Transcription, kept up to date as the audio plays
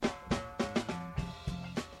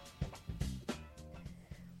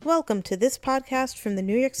Welcome to this podcast from the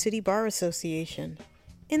New York City Bar Association.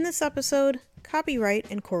 In this episode, Copyright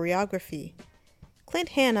and Choreography. Clint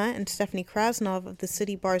Hanna and Stephanie Krasnov of the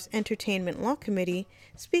City Bar's Entertainment Law Committee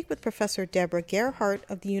speak with Professor Deborah Gerhardt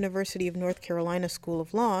of the University of North Carolina School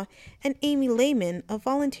of Law and Amy Lehman of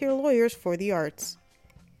Volunteer Lawyers for the Arts.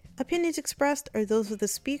 Opinions expressed are those of the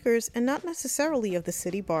speakers and not necessarily of the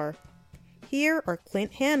City Bar. Here are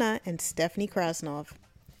Clint Hanna and Stephanie Krasnov.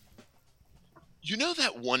 You know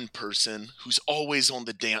that one person who's always on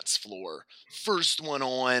the dance floor, first one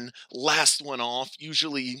on, last one off,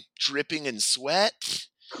 usually dripping in sweat?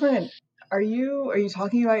 Clint, are you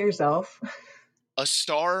talking about yourself? A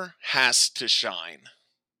star has to shine.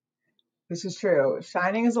 This is true.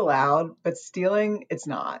 Shining is allowed, but stealing, it's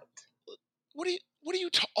not. What do you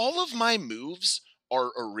all of my moves are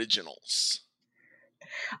originals.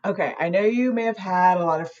 Okay, I know you may have had a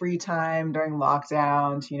lot of free time during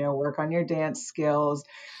lockdown to, work on your dance skills,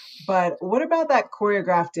 but what about that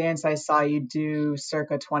choreographed dance I saw you do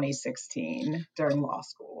circa 2016 during law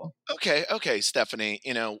school? Okay, Stephanie,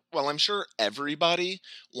 well, I'm sure everybody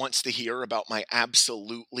wants to hear about my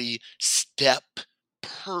absolutely step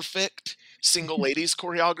perfect single ladies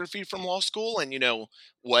choreography from law school and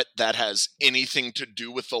what that has anything to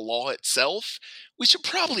do with the law itself. We should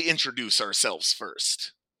probably introduce ourselves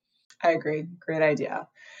first. I agree. Great idea.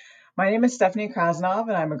 My name is Stephanie Krasnov,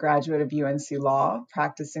 and I'm a graduate of UNC Law,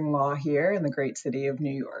 practicing law here in the great city of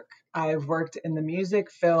New York. I've worked in the music,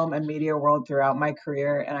 film, and media world throughout my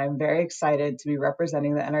career, and I'm very excited to be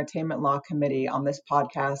representing the Entertainment Law Committee on this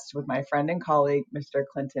podcast with my friend and colleague, Mr.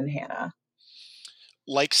 Clinton Hanna.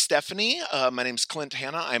 Like Stephanie, my name's Clint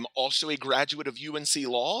Hanna. I'm also a graduate of UNC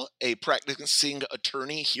Law, a practicing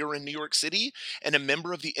attorney here in New York City, and a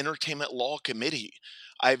member of the Entertainment Law Committee.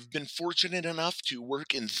 I've been fortunate enough to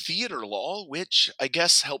work in theater law, which I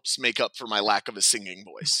guess helps make up for my lack of a singing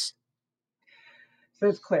voice. So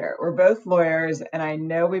it's clear, we're both lawyers, and I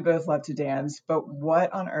know we both love to dance, but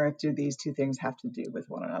what on earth do these two things have to do with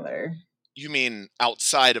one another? You mean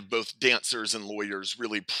outside of both dancers and lawyers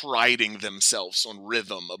really priding themselves on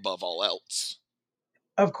rhythm above all else?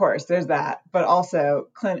 Of course, there's that. But also,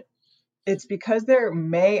 Clint, it's because there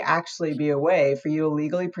may actually be a way for you to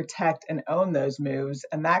legally protect and own those moves,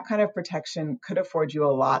 and that kind of protection could afford you a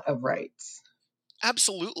lot of rights.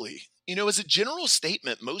 Absolutely. As a general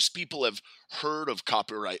statement, most people have heard of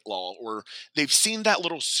copyright law or they've seen that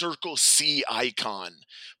little circle C icon.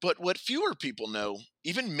 But what fewer people know,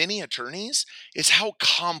 even many attorneys, is how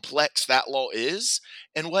complex that law is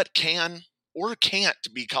and what can or can't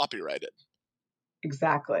be copyrighted.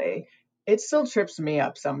 Exactly. It still trips me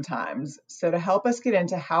up sometimes. So, to help us get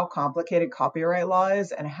into how complicated copyright law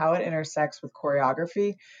is and how it intersects with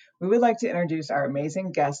choreography, we would like to introduce our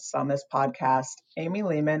amazing guests on this podcast, Amy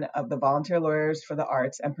Lehman of the Volunteer Lawyers for the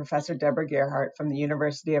Arts and Professor Deborah Gerhardt from the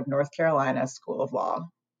University of North Carolina School of Law.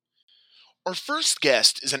 Our first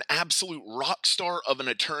guest is an absolute rock star of an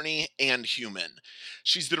attorney and human.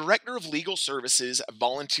 She's the Director of Legal Services at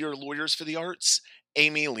Volunteer Lawyers for the Arts,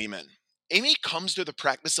 Amy Lehman. Amy comes to the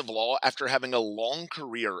practice of law after having a long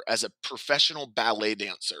career as a professional ballet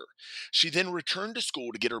dancer. She then returned to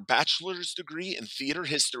school to get her bachelor's degree in theater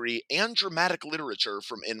history and dramatic literature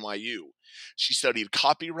from NYU. She studied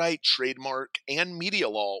copyright, trademark, and media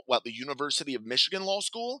law while at the University of Michigan Law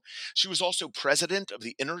School. She was also president of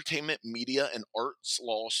the Entertainment, Media, and Arts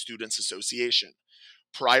Law Students Association.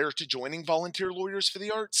 Prior to joining Volunteer Lawyers for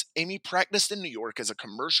the Arts, Amy practiced in New York as a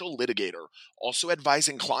commercial litigator, also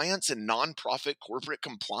advising clients in nonprofit corporate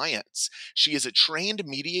compliance. She is a trained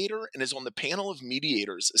mediator and is on the panel of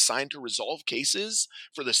mediators assigned to resolve cases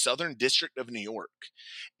for the Southern District of New York.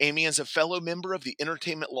 Amy is a fellow member of the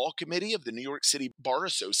Entertainment Law Committee of the New York City Bar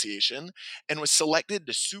Association and was selected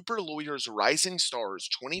to Super Lawyers Rising Stars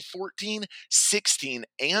 2014, 16,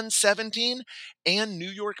 and 17 and New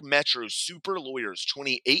York Metro Super Lawyers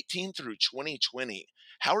 2018 through 2020.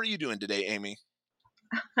 How are you doing today, Amy?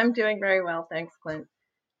 I'm doing very well, thanks, Clint.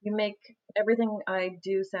 You make everything I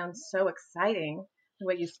do sound so exciting the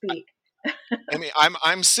way you speak. Amy,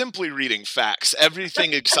 I'm simply reading facts.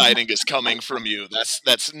 Everything exciting is coming from you.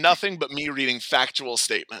 That's nothing but me reading factual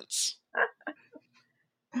statements.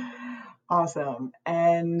 Awesome.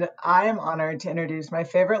 And I am honored to introduce my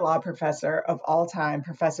favorite law professor of all time,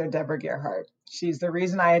 Professor Deborah Gerhardt. She's the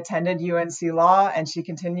reason I attended UNC Law, and she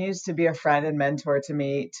continues to be a friend and mentor to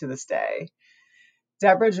me to this day.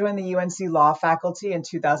 Deborah joined the UNC Law faculty in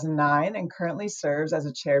 2009 and currently serves as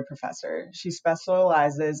a chaired professor. She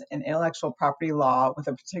specializes in intellectual property law with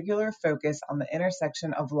a particular focus on the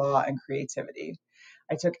intersection of law and creativity.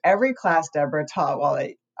 I took every class Deborah taught while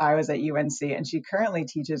I was at UNC, and she currently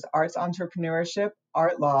teaches arts entrepreneurship,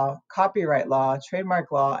 art law, copyright law,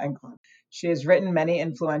 trademark law, and she has written many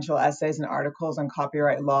influential essays and articles on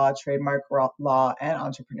copyright law, trademark law, and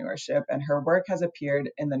entrepreneurship, and her work has appeared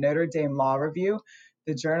in the Notre Dame Law Review,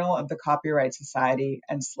 the Journal of the Copyright Society,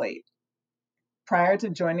 and Slate. Prior to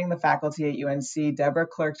joining the faculty at UNC, Deborah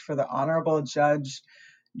clerked for the Honorable Judge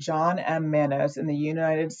John M. Manos in the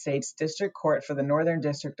United States District Court for the Northern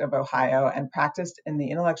District of Ohio and practiced in the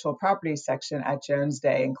intellectual property section at Jones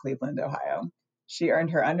Day in Cleveland, Ohio. She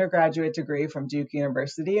earned her undergraduate degree from Duke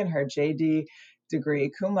University and her JD degree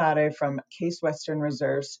cum laude from Case Western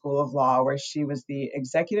Reserve School of Law, where she was the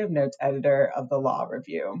executive notes editor of the Law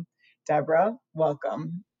Review. Deborah,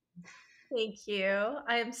 welcome. Thank you.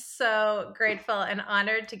 I am so grateful and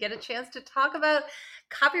honored to get a chance to talk about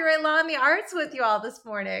copyright law and the arts with you all this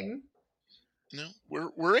morning.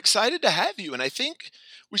 We're excited to have you, and I think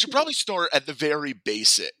we should probably start at the very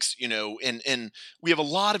basics, and we have a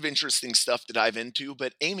lot of interesting stuff to dive into.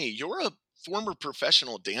 But Amy, you're a former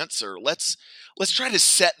professional dancer. Let's try to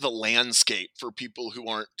set the landscape for people who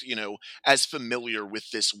aren't, as familiar with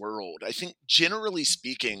this world. I think generally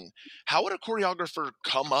speaking, how would a choreographer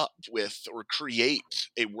come up with or create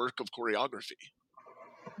a work of choreography?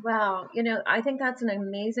 Wow, I think that's an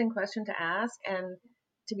amazing question to ask. And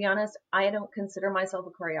to be honest, I don't consider myself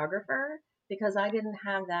a choreographer because I didn't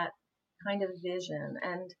have that kind of vision.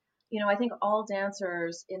 And, I think all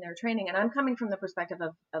dancers in their training, and I'm coming from the perspective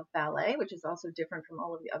of ballet, which is also different from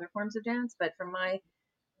all of the other forms of dance, but from my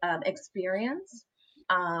experience,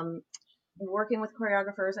 working with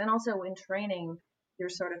choreographers and also in training, you're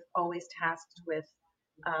sort of always tasked with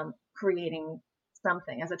creating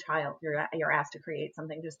something. As a child, you're asked to create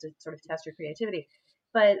something just to sort of test your creativity.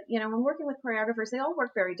 But when working with choreographers, they all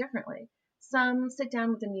work very differently. Some sit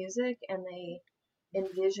down with the music and they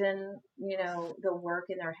envision the work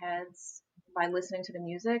in their heads by listening to the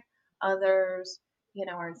music. Others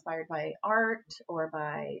are inspired by art or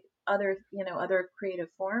by other creative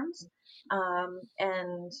forms,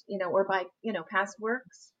 and or by past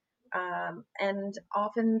works, and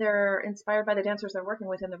often they're inspired by the dancers they're working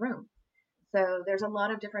with in the room. So there's a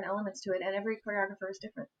lot of different elements to it, and every choreographer is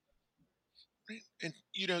different. Right. And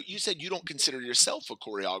you said you don't consider yourself a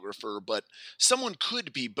choreographer, but someone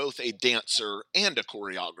could be both a dancer and a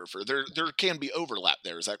choreographer. There can be overlap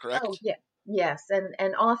there. Is that Oh, correct? yeah. Yes,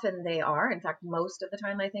 and often they are. In fact, most of the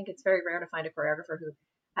time, I think it's very rare to find a choreographer who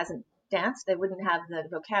hasn't danced. They wouldn't have the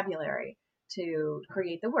vocabulary to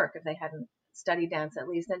create the work if they hadn't studied dance at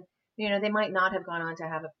least. And they might not have gone on to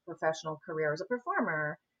have a professional career as a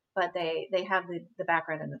performer, but they have the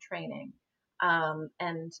background and the training.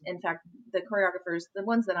 And in fact, the choreographers, the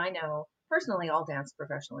ones that I know personally, all dance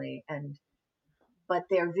professionally, but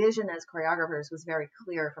their vision as choreographers was very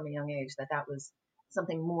clear from a young age that was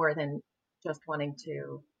something more than just wanting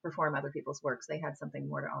to perform other people's works. They had something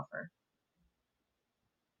more to offer.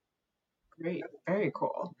 Great, very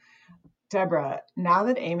cool. Deborah, now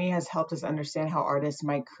that Amy has helped us understand how artists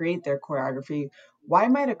might create their choreography, why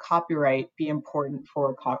might a copyright be important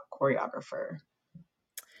for a choreographer?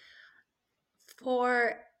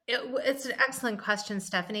 It's an excellent question,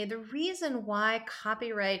 Stephanie. The reason why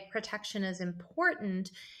copyright protection is important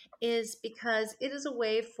is because it is a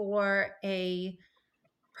way for a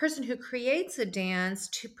person who creates a dance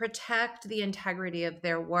to protect the integrity of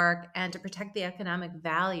their work and to protect the economic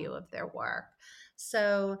value of their work.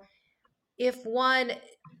 So if one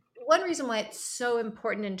reason why it's so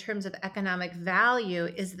important in terms of economic value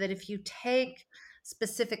is that if you take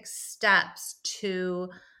specific steps to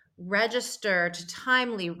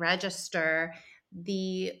timely register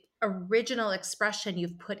the original expression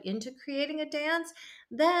you've put into creating a dance,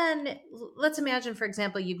 then let's imagine, for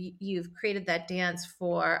example, you've created that dance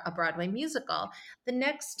for a Broadway musical. The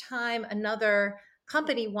next time another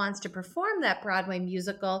company wants to perform that Broadway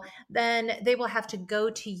musical, then they will have to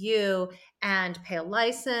go to you and pay a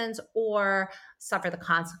license or suffer the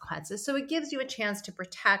consequences. So it gives you a chance to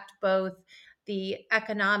protect both the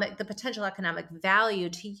potential economic value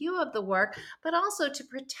to you of the work, but also to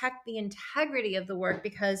protect the integrity of the work,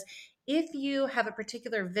 because if you have a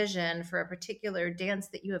particular vision for a particular dance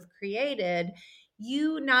that you have created,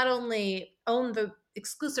 you not only own the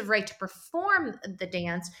exclusive right to perform the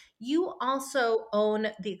dance, you also own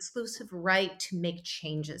the exclusive right to make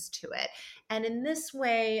changes to it. And in this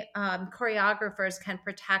way, choreographers can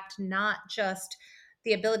protect not just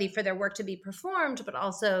the ability for their work to be performed, but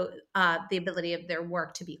also the ability of their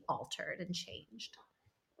work to be altered and changed.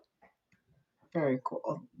 Very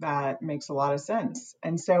cool. That makes a lot of sense.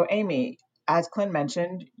 And so, Amy, as Clint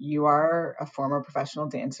mentioned, you are a former professional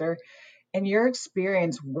dancer. In your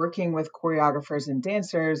experience working with choreographers and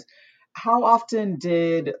dancers, how often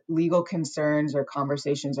did legal concerns or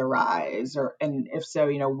conversations arise? And if so,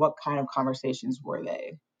 what kind of conversations were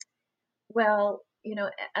they? Well,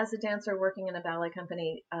 as a dancer working in a ballet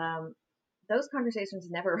company, those conversations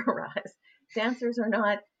never arise. Dancers are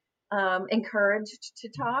not encouraged to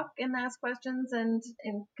talk and ask questions and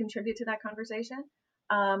contribute to that conversation.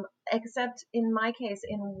 Except in my case,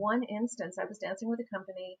 in one instance, I was dancing with a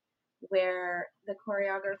company where the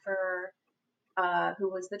choreographer, who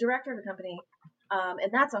was the director of the company,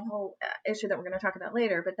 and that's a whole issue that we're going to talk about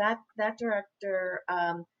later. But that director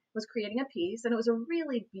was creating a piece, and it was a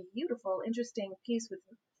really beautiful, interesting piece with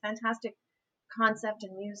fantastic concept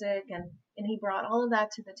and music, and he brought all of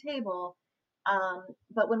that to the table.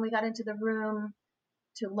 But when we got into the room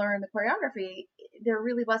to learn the choreography, there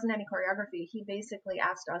really wasn't any choreography. He basically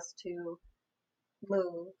asked us to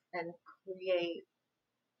move and create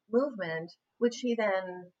movement, which he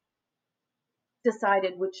then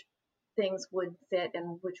decided which things would fit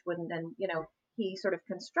and which wouldn't. And, he sort of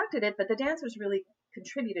constructed it, but the dancers really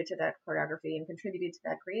contributed to that choreography and contributed to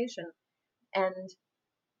that creation. And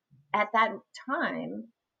at that time,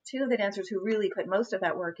 two of the dancers who really put most of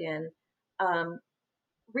that work in um,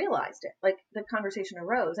 realized it. Like the conversation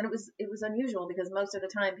arose, and it was unusual because most of the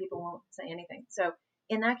time people won't say anything. So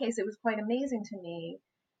in that case, it was quite amazing to me,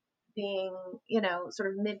 being sort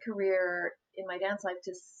of mid-career in my dance life,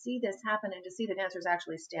 to see this happen and to see the dancers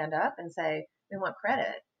actually stand up and say, we want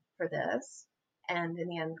credit for this. And in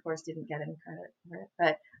the end, of course, didn't get any credit for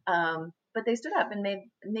it, but they stood up and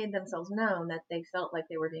made themselves known that they felt like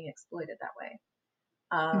they were being exploited that way.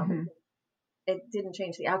 Hmm. It didn't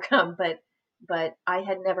change the outcome, but I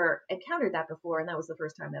had never encountered that before, and that was the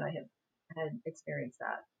first time that I had experienced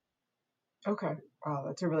that. Okay. Wow,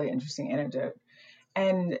 that's a really interesting anecdote.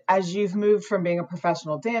 And as you've moved from being a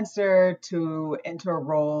professional dancer to into a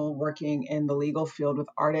role working in the legal field with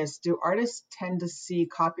artists, do artists tend to see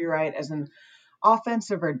copyright as an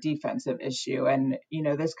offensive or defensive issue? And,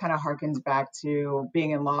 this kind of harkens back to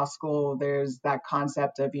being in law school. There's that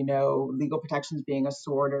concept of, legal protections being a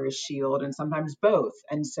sword or a shield, and sometimes both.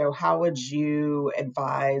 And so, how would you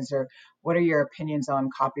advise, or what are your opinions on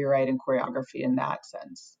copyright and choreography in that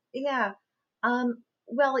sense? Yeah.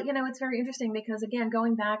 Well, it's very interesting because, again,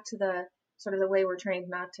 going back to the sort of the way we're trained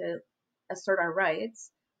not to assert our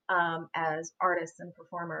rights as artists and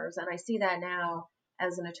performers, and I see that now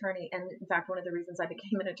as an attorney. And in fact, one of the reasons I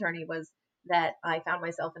became an attorney was that I found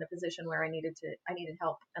myself in a position where I needed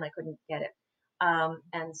help and I couldn't get it.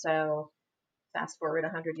 And so, fast forward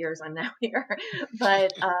 100 years, I'm now here.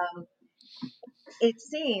 But it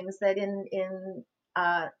seems that in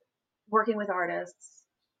uh, working with artists,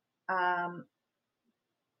 um,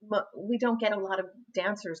 we don't get a lot of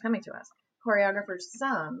dancers coming to us. Choreographers,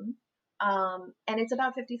 some, and it's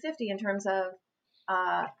about 50-50 in terms of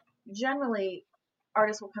uh, generally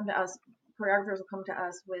artists will come to us, choreographers will come to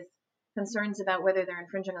us with concerns about whether they're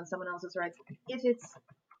infringing on someone else's rights if it's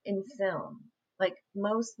in film. Like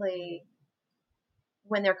mostly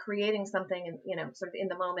when they're creating something, and sort of in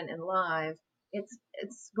the moment and live,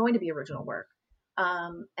 it's going to be original work,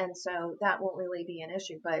 and so that won't really be an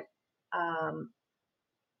issue. But um,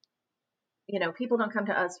 people don't come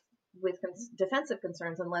to us with defensive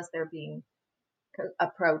concerns unless they're being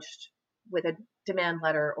approached with a demand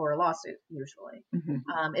letter or a lawsuit, usually.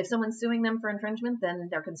 Hmm. If someone's suing them for infringement, then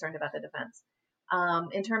they're concerned about the defense.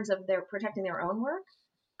 In terms of their protecting their own work,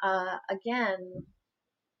 again,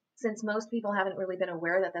 since most people haven't really been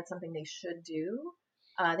aware that that's something they should do,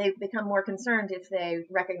 they become more concerned if they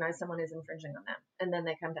recognize someone is infringing on them, and then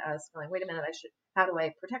they come to us going, "Wait a minute, how do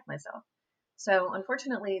I protect myself?" So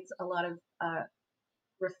unfortunately, it's a lot of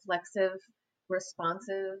reflexive,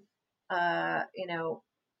 responsive, uh, you know,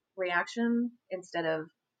 reaction instead of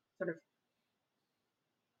sort of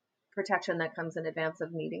protection that comes in advance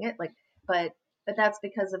of needing it. But that's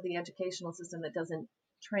because of the educational system that doesn't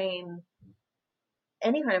train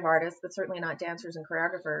any kind of artist, but certainly not dancers and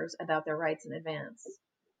choreographers, about their rights in advance.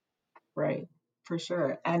 Right, for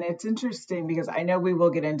sure. And it's interesting because I know we will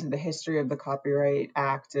get into the history of the Copyright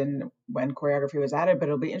Act and when choreography was added, but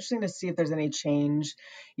it'll be interesting to see if there's any change,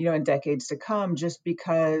 in decades to come, just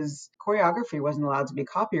because choreography wasn't allowed to be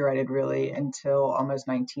copyrighted really until almost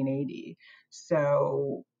 1980.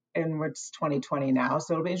 So, and it's 2020 now.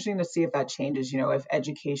 So it'll be interesting to see if that changes, if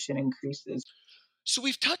education increases. So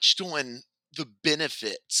we've touched on the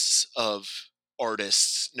benefits of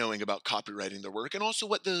artists knowing about copywriting their work and also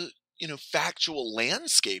what the, factual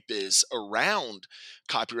landscape is around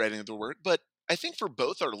copywriting their work. But I think for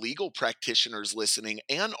both our legal practitioners listening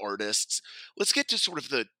and artists, let's get to sort of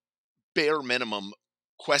the bare minimum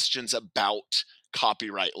questions about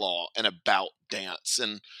copyright law and about dance.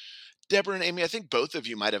 And Deborah and Amy, I think both of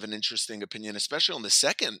you might have an interesting opinion, especially on the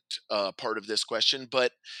second part of this question,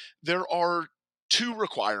 but there are two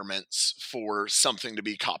requirements for something to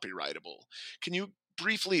be copyrightable. Can you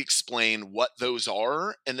briefly explain what those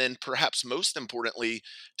are? And then perhaps most importantly,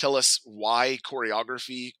 tell us why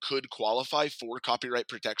choreography could qualify for copyright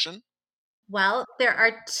protection? Well, there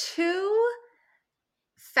are two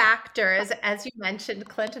factors, as you mentioned,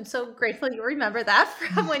 Clint. I'm so grateful you remember that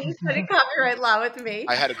from when you studied copyright law with me.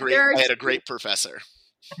 I had a great professor.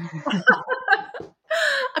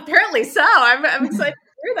 Apparently so. I'm excited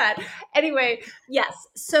to hear that. Anyway, yes.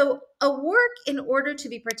 So a work, in order to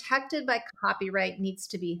be protected by copyright, needs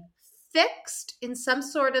to be fixed in some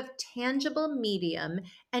sort of tangible medium,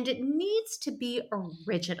 and it needs to be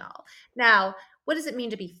original. Now, what does it mean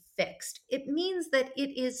to be fixed? It means that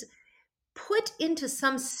it is put into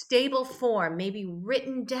some stable form, maybe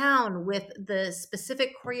written down with the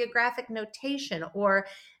specific choreographic notation, or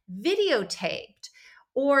videotaped,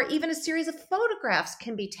 or even a series of photographs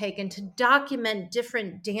can be taken to document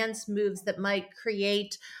different dance moves that might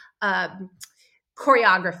create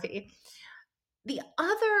choreography. The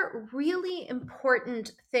other really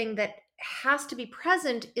important thing that has to be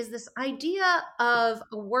present is this idea of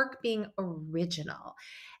a work being original.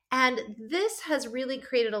 And this has really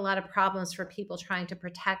created a lot of problems for people trying to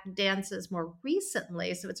protect dances more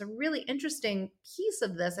recently. So it's a really interesting piece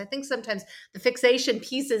of this. I think sometimes the fixation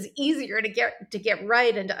piece is easier to get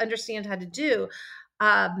right and to understand how to do.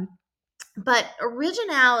 Um, but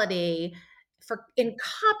originality in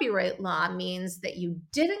copyright law means that you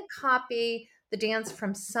didn't copy the dance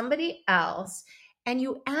from somebody else and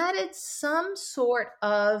you added some sort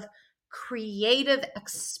of creative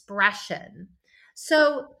expression.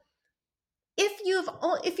 So if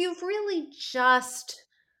you've really just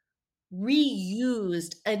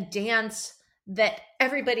reused a dance that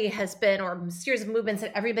everybody has been, or a series of movements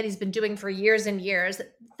that everybody's been doing for years and years,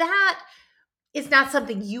 that is not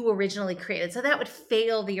something you originally created. So that would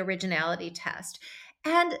fail the originality test.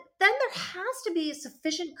 And then there has to be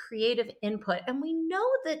sufficient creative input. And we know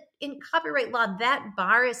that in copyright law, that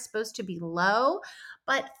bar is supposed to be low.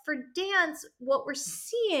 But for dance, what we're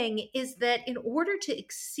seeing is that in order to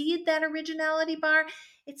exceed that originality bar,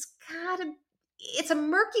 it's a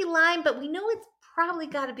murky line, but we know it's probably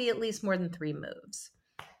got to be at least more than 3 moves.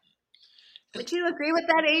 Would you agree with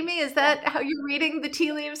that, Amy? Is that how you're reading the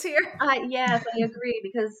tea leaves here? Yes, I agree,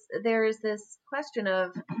 because there is this question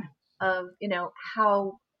of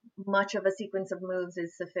how much of a sequence of moves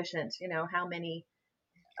is sufficient. How many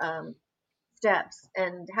steps,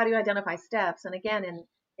 and how do you identify steps? And again,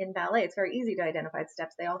 in ballet, it's very easy to identify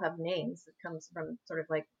steps. They all have names. It comes from sort of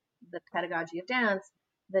like the pedagogy of dance.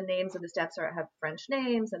 The names of the steps have French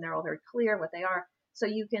names, and they're all very clear what they are. So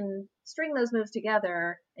you can string those moves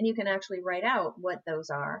together, and you can actually write out what those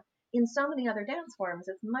are. In so many other dance forms,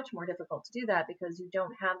 it's much more difficult to do that because you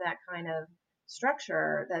don't have that kind of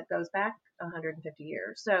structure that goes back 150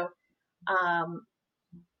 years. So,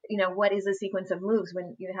 what is a sequence of moves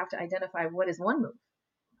when you have to identify what is one move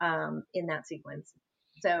in that sequence?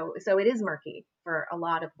 So it is murky for a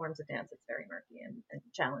lot of forms of dance. It's very murky and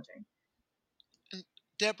challenging.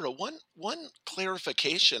 Deborah, one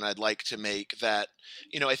clarification I'd like to make that,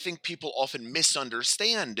 I think people often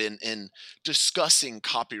misunderstand in discussing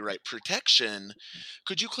copyright protection.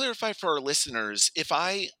 Could you clarify for our listeners, if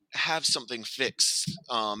I have something fixed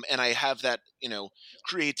and I have that,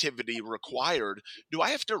 creativity required, do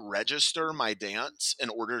I have to register my dance in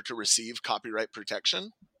order to receive copyright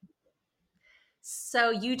protection?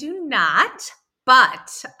 So you do not,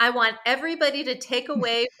 but I want everybody to take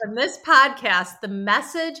away from this podcast the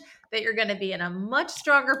message that you're going to be in a much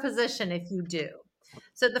stronger position if you do.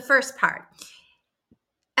 So the first part,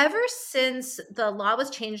 ever since the law was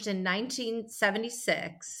changed in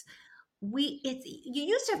 1976, you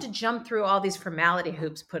used to have to jump through all these formality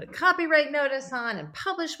hoops, put a copyright notice on and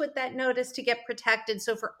publish with that notice to get protected.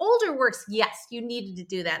 So for older works, yes, you needed to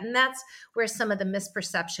do that. And that's where some of the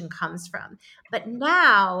misperception comes from. But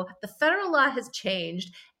now the federal law has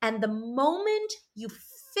changed. And the moment you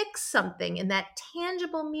fix something in that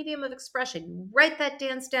tangible medium of expression, you write that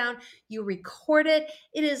dance down, you record it,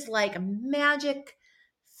 it is like magic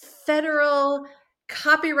federal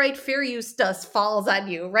copyright fair use dust falls on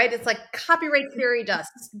you, right? It's like copyright fairy dust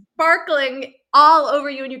sparkling all over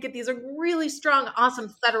you, and you get these really strong,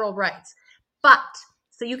 awesome federal rights. But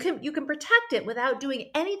so you can protect it without doing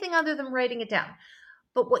anything other than writing it down.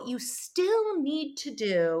 But what you still need to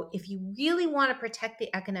do if you really want to protect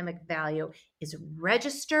the economic value is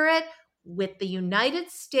register it with the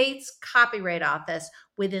United States Copyright Office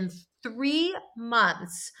within 3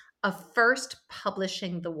 months of first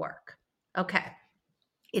publishing the work. Okay.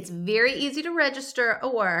 It's very easy to register a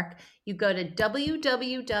work. You go to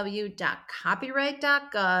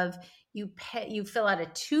www.copyright.gov. You fill out a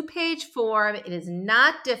 2-page form. It is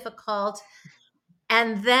not difficult.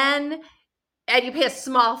 And you pay a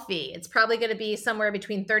small fee. It's probably going to be somewhere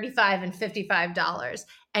between $35 and $55.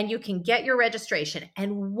 And you can get your registration.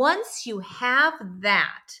 And once you have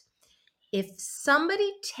that, if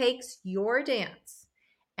somebody takes your dance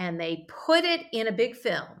and they put it in a big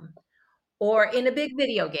film or in a big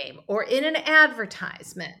video game or in an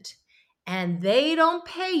advertisement and they don't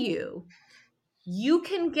pay you, you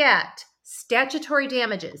can get statutory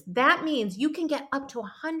damages. That means you can get up to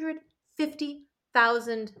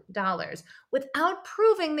 $150,000 without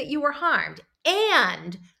proving that you were harmed.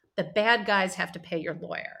 And the bad guys have to pay your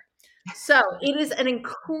lawyer. So it is an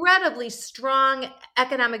incredibly strong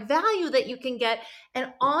economic value that you can get.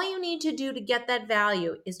 And all you need to do to get that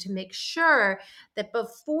value is to make sure that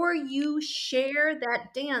before you share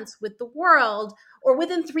that dance with the world, or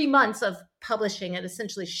within 3 months of publishing it,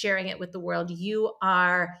 essentially sharing it with the world, you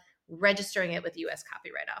are registering it with the U.S.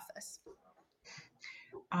 Copyright Office.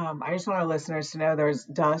 I just want our listeners to know there's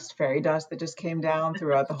dust, fairy dust that just came down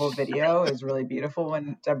throughout the whole video. It was really beautiful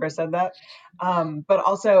when Deborah said that. But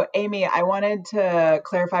also, Amy, I wanted to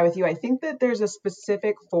clarify with you. I think that there's a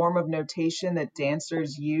specific form of notation that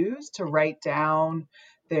dancers use to write down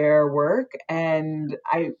their work. And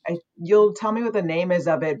you'll tell me what the name is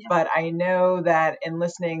of it, but I know that in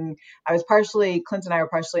listening, Clint and I were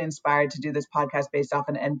partially inspired to do this podcast based off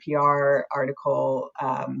an NPR article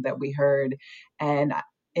that we heard. And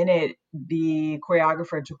in it, the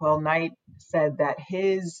choreographer, Jaquel Knight, said that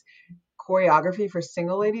his choreography for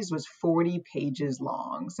Single Ladies was 40 pages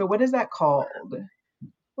long. So what is that called?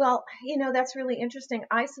 Well, that's really interesting.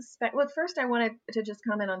 I suspect, well, first I wanted to just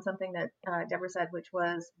comment on something that Deborah said, which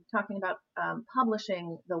was talking about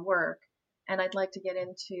publishing the work. And I'd like to get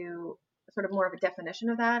into sort of more of a definition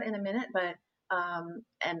of that in a minute, but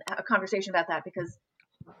and a conversation about that, because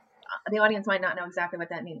the audience might not know exactly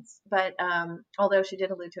what that means, but although she did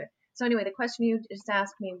allude to it. So anyway, the question you just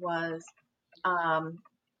asked me was,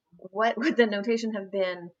 what would the notation have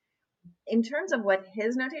been? In terms of what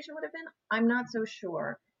his notation would have been, I'm not so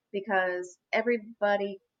sure, because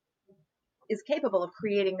everybody is capable of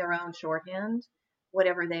creating their own shorthand,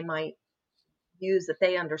 whatever they might use that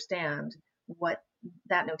they understand what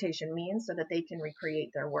that notation means so that they can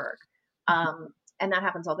recreate their work. And that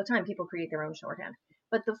happens all the time. People create their own shorthand.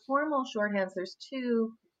 But the formal shorthands, there's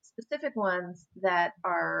 2 specific ones that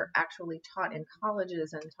are actually taught in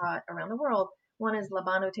colleges and taught around the world. One is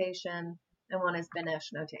Laban notation and one is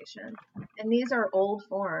Benesh notation. And these are old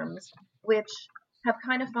forms which have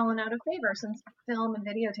kind of fallen out of favor since film and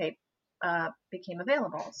videotape became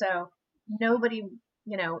available. So nobody,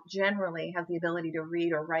 generally has the ability to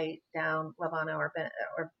read or write down Labano or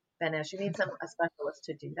Benesh. You need a specialist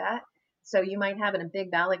to do that. So you might have in a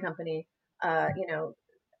big ballet company,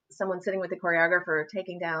 someone sitting with the choreographer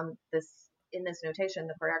taking down in this notation,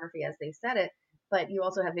 the choreography as they said it, but you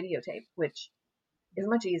also have videotape, which is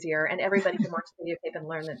much easier, and everybody can watch the videotape and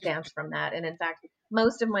learn the dance from that. And in fact,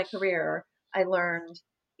 most of my career, I learned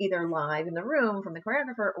either live in the room from the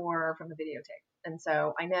choreographer or from the videotape. And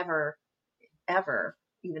so I never, ever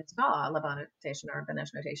even saw Laban notation or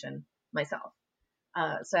Benesh notation myself.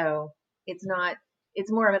 So it's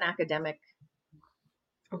more of an academic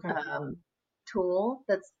tool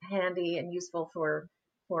that's handy and useful for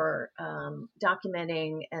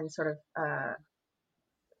documenting and sort of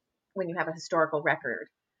when you have a historical record,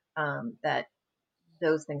 that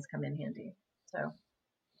those things come in handy. So,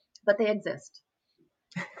 but they exist.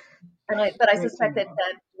 And I suspect that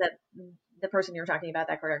the person you're talking about,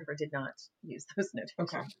 that choreographer, did not use those notations.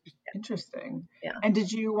 Okay. Yeah. Interesting. Yeah. And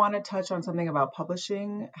did you want to touch on something about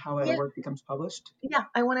publishing, how a work becomes published? Yeah,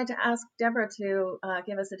 I wanted to ask Deborah to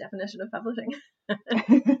give us a definition of publishing.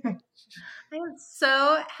 I am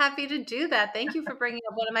so happy to do that. Thank you for bringing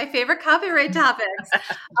up one of my favorite copyright topics.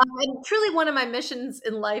 And truly one of my missions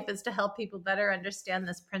in life is to help people better understand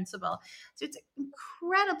this principle. So it's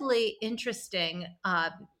incredibly interesting.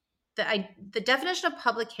 The definition of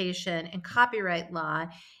publication in copyright law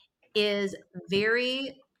is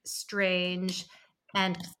very strange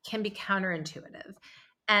and can be counterintuitive.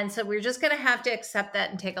 And so we're just going to have to accept that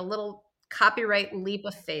and take a little copyright leap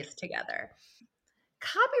of faith together.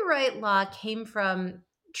 Copyright law came from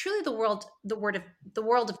truly the world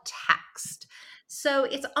of text. So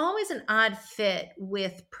it's always an odd fit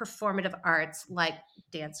with performative arts like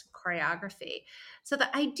dance choreography. So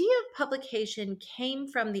the idea of publication came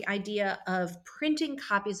from the idea of printing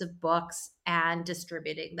copies of books and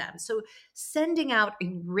distributing them. So sending out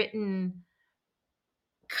a written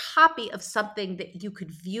copy of something that you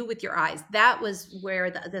could view with your eyes. That was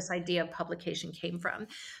where this idea of publication came from.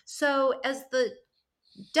 So as the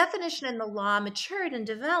definition in the law matured and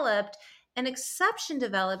developed, an exception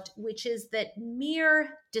developed, which is that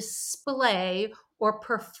mere display or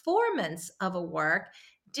performance of a work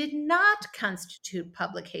did not constitute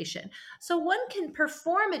publication. So one can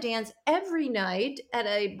perform a dance every night at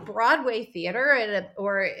a Broadway theater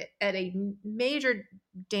or at a major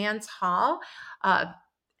dance hall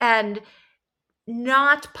and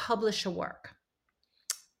not publish a work.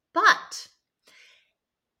 But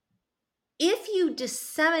if you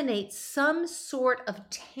disseminate some sort of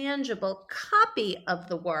tangible copy of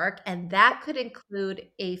the work, and that could include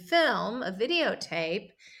a film, a videotape,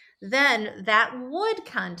 then that would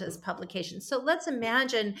count as publication. So let's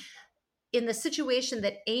imagine in the situation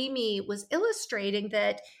that Amy was illustrating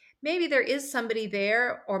that maybe there is somebody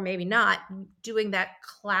there, or maybe not, doing that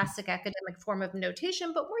classic academic form of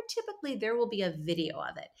notation, but more typically there will be a video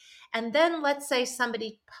of it. And then let's say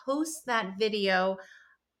somebody posts that video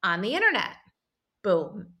on the internet.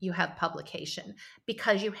 Boom, you have publication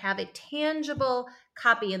because you have a tangible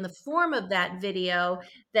copy in the form of that video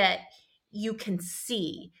that you can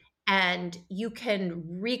see, and you can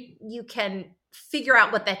figure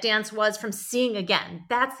out what that dance was from seeing again.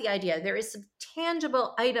 That's the idea. There is some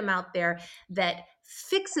tangible item out there that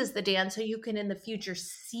fixes the dance so you can in the future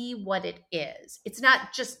see what it is. It's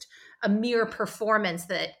not just a mere performance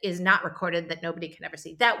that is not recorded that nobody can ever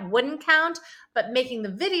see. That wouldn't count, but making the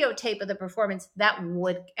videotape of the performance, that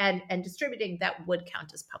would, and distributing, that would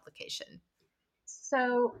count as publication.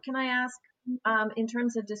 So can I ask, in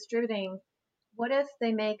terms of distributing, what if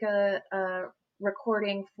they make a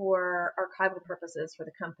recording for archival purposes for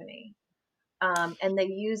the company, and they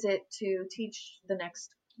use it to teach the next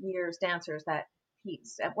year's dancers that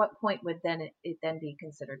piece? At what point would it then be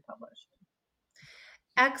considered published?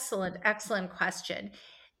 Excellent question.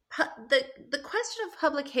 The question of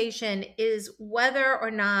publication is whether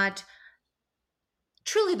or not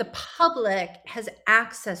truly the public has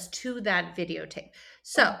access to that videotape.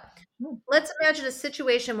 So let's imagine a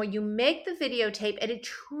situation where you make the videotape and it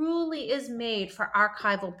truly is made for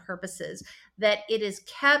archival purposes, that it is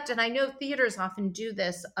kept. And I know theaters often do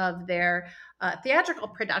this of their theatrical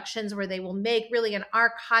productions, where they will make really an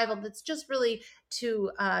archival that's just really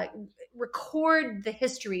to record the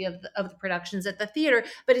history of the productions at the theater,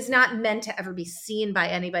 but is not meant to ever be seen by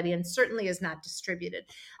anybody, and certainly is not distributed.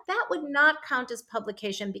 That would not count as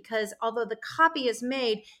publication, because although the copy is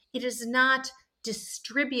made, it is not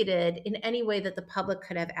distributed in any way that the public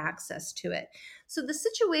could have access to it. So the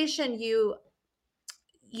situation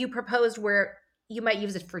you proposed, where you might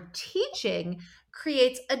use it for teaching,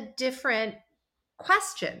 creates a different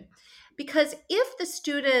question. Because if the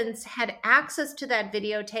students had access to that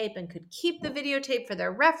videotape and could keep the videotape for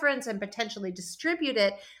their reference and potentially distribute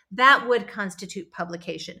it, that would constitute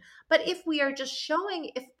publication. But if we are just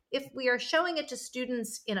showing, if we are showing it to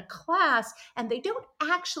students in a class and they don't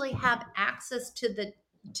actually have access to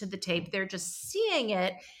the tape, they're just seeing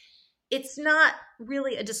it, it's not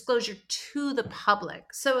really a disclosure to the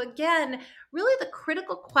public. So again, really the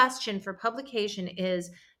critical question for publication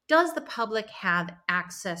is, does the public have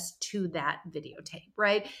access to that videotape,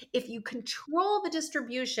 right? If you control the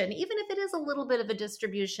distribution, even if it is a little bit of a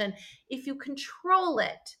distribution, if you control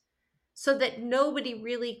it so that nobody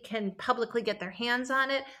really can publicly get their hands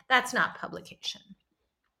on it, that's not publication.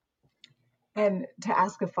 And to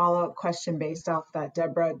ask a follow-up question based off that,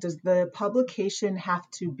 Deborah, does the publication have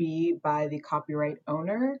to be by the copyright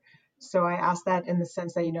owner? So I ask that in the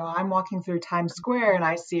sense that, I'm walking through Times Square and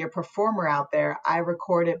I see a performer out there. I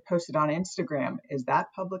record it, post it on Instagram. Is that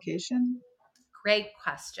publication? Great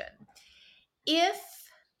question. If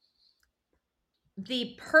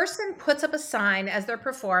the person puts up a sign as they're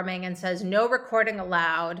performing and says, "No recording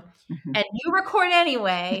allowed," and you record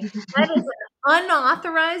anyway, that is an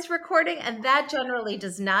unauthorized recording, and that generally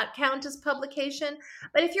does not count as publication.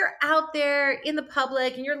 But if you're out there in the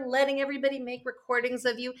public and you're letting everybody make recordings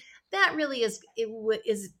of you, that really is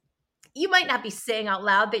you might not be saying out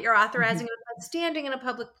loud that you're authorizing it, but standing in a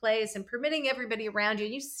public place and permitting everybody around you,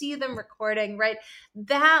 and you see them recording, right?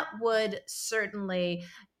 That would certainly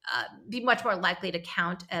be much more likely to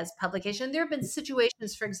count as publication. There have been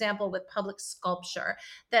situations, for example, with public sculpture,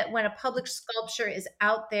 that when a public sculpture is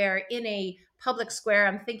out there in a public square,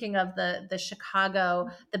 I'm thinking of the Chicago,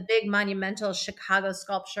 the big monumental Chicago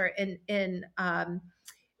sculpture in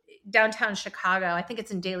downtown Chicago. I think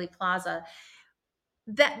it's in Daley Plaza.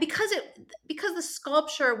 That because the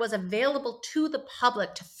sculpture was available to the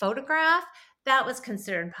public to photograph, that was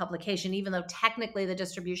considered publication, even though technically the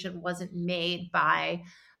distribution wasn't made by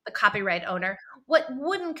the copyright owner. What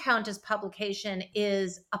wouldn't count as publication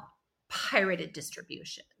is a pirated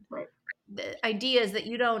distribution. Right. The idea is that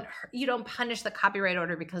you don't punish the copyright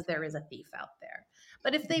owner because there is a thief out there.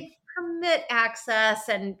 But if they permit access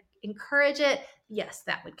and encourage it, yes,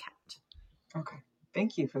 that would count. Okay.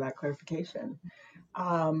 Thank you for that clarification.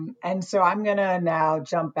 And so I'm going to now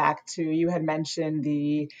jump back to, you had mentioned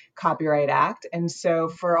the Copyright Act. And so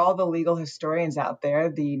for all the legal historians out there,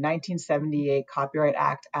 the 1978 Copyright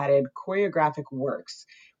Act added choreographic works,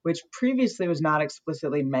 which previously was not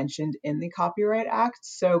explicitly mentioned in the Copyright Act.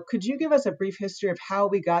 So could you give us a brief history of how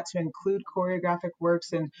we got to include choreographic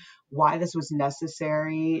works and why this was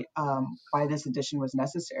necessary, why this addition was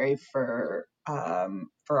necessary for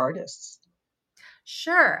artists?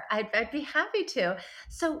 Sure, I'd be happy to.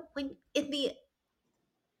 So when in the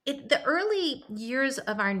early years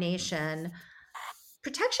of our nation,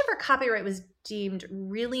 protection for copyright was deemed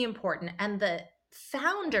really important, and the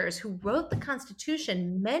founders who wrote the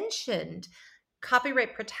Constitution mentioned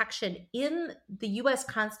copyright protection in the US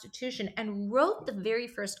Constitution and wrote the very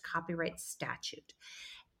first copyright statute.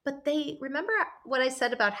 But they remember what I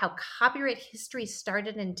said about how copyright history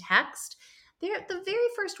started in text? The very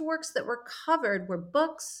first works that were covered were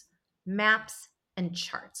books, maps, and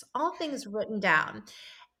charts, all things written down.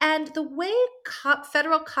 And the way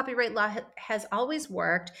federal copyright law has always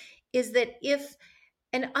worked is that if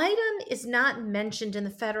an item is not mentioned in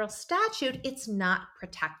the federal statute, it's not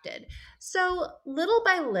protected. So little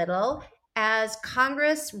by little, as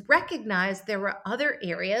Congress recognized there were other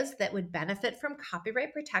areas that would benefit from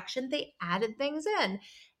copyright protection, they added things in.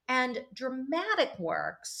 And dramatic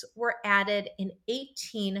works were added in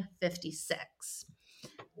 1856.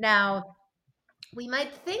 Now, we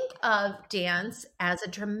might think of dance as a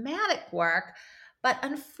dramatic work, but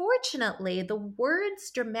unfortunately, the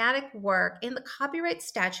words dramatic work in the copyright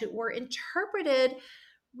statute were interpreted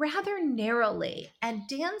rather narrowly. And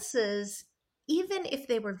dances, even if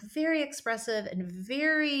they were very expressive and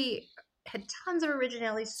had tons of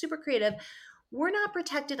originality, super creative, were not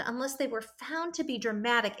protected unless they were found to be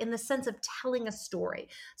dramatic in the sense of telling a story.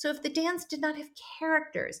 So if the dance did not have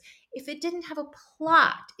characters, if it didn't have a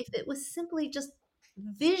plot, if it was simply just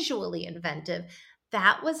visually inventive,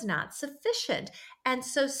 that was not sufficient. And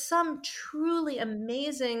so some truly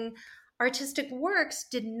amazing artistic works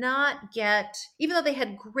did not get, even though they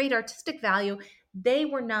had great artistic value, they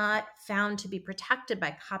were not found to be protected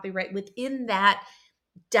by copyright within that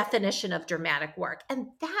definition of dramatic work. And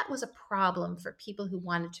that was a problem for people who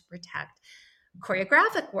wanted to protect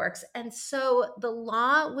choreographic works. And so the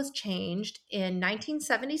law was changed in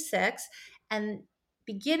 1976, and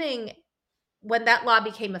beginning when that law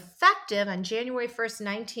became effective on January 1st,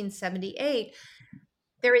 1978,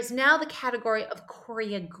 there is now the category of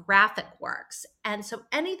choreographic works. And so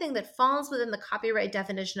anything that falls within the copyright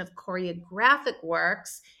definition of choreographic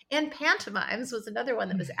works, and pantomimes was another one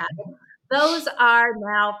that was added, those are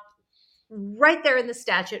now right there in the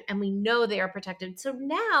statute, and we know they are protected. So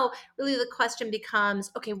now really the question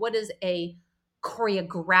becomes, okay, what is a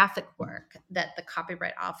choreographic work that the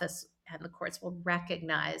Copyright Office and the courts will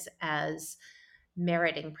recognize as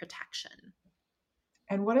meriting protection?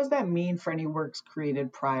 And what does that mean for any works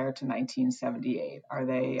created prior to 1978? Are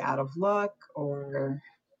they out of luck, or?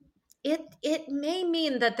 It may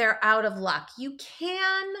mean that they're out of luck. You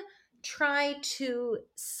can try to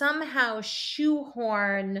somehow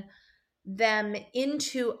shoehorn them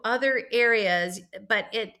into other areas, but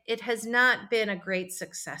it has not been a great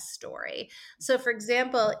success story. So for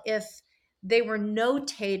example, if they were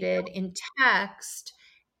notated in text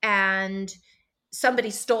and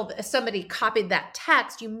somebody copied that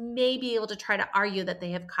text, you may be able to try to argue that they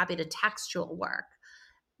have copied a textual work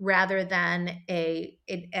rather than a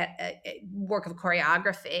work of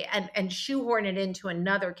choreography, and shoehorn it into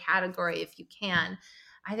another category if you can.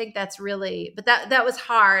 I think that's really, but that was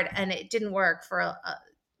hard, and it didn't work for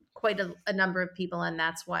quite a number of people, and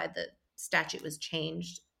that's why the statute was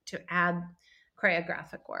changed to add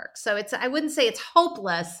choreographic work. So I wouldn't say it's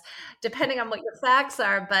hopeless, depending on what your facts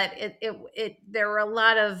are, but there were a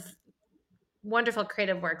lot of wonderful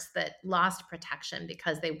creative works that lost protection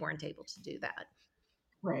because they weren't able to do that.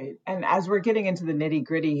 Right. And as we're getting into the nitty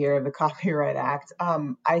gritty here of the Copyright Act,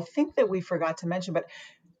 I think that we forgot to mention, but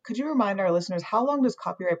could you remind our listeners, how long does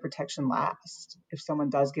copyright protection last if someone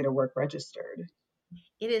does get a work registered?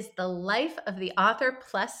 It is the life of the author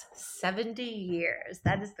plus 70 years.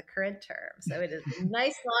 That is the current term. So it is a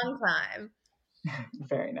nice long time.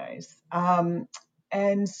 Very nice.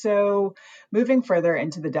 And so moving further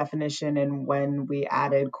into the definition and when we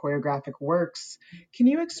added choreographic works, can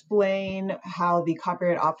you explain how the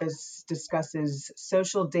Copyright Office discusses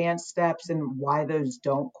social dance steps and why those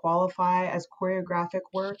don't qualify as choreographic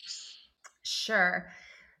works? Sure.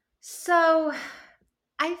 So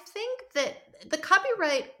I think that the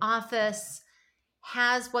Copyright Office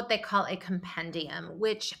has what they call a compendium,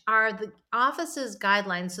 which are the office's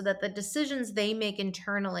guidelines so that the decisions they make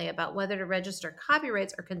internally about whether to register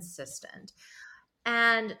copyrights are consistent.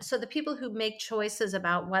 And so the people who make choices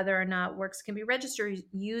about whether or not works can be registered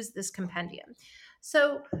use this compendium.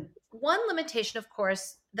 So, one limitation, of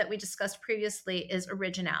course, that we discussed previously is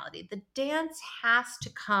originality. The dance has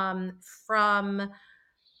to come from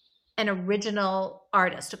an original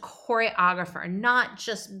artist, a choreographer, not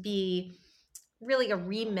just be really a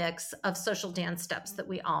remix of social dance steps that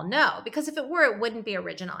we all know. Because if it were, it wouldn't be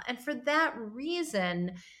original. And for that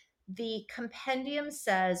reason, the compendium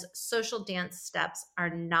says social dance steps are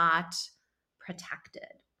not protected.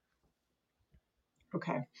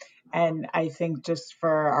 Okay. And I think just for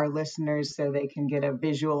our listeners, so they can get a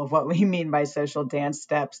visual of what we mean by social dance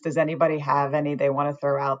steps, does anybody have any they want to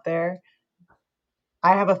throw out there?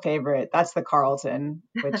 I have a favorite. That's the Carlton,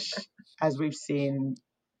 which, as we've seen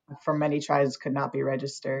for many tribes, could not be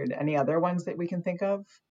registered. Any other ones that we can think of?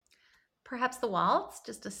 Perhaps the waltz,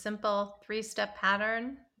 just a simple 3-step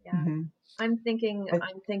pattern. Yeah. Mm-hmm. I'm thinking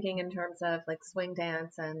in terms of like swing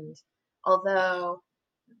dance, and although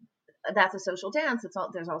that's a social dance,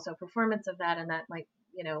 there's also performance of that, and that might,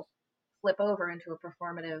 flip over into a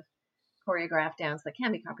performative choreographed dance that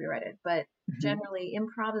can be copyrighted. But generally,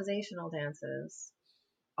 improvisational dances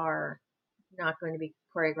are not going to be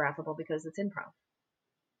choreographable because it's improv.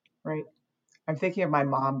 Right. I'm thinking of my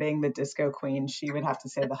mom being the disco queen. She would have to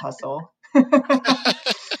say the hustle. That's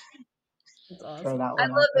awesome. Throw that I one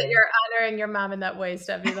love out that there. you're honoring your mom in that way,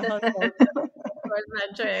 Stephanie. The hustle was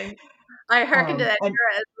mentioning. I hearken to that era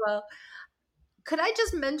as well. Could I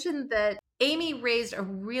just mention that Amy raised a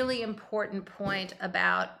really important point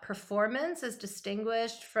about performance as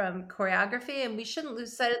distinguished from choreography, and we shouldn't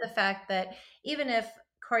lose sight of the fact that even if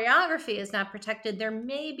choreography is not protected, there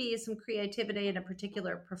may be some creativity in a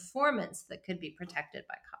particular performance that could be protected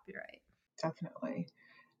by copyright. Definitely.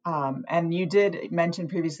 And you did mention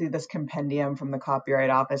previously this compendium from the Copyright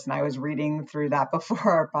Office, and I was reading through that before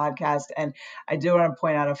our podcast. And I do want to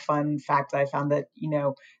point out a fun fact that I found that,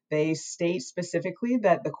 they state specifically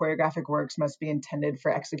that the choreographic works must be intended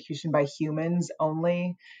for execution by humans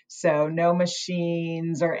only. So no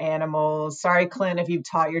machines or animals. Sorry, Clint, if you've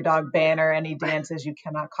taught your dog Banner any dances, you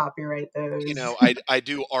cannot copyright those. I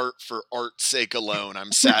do art for art's sake alone.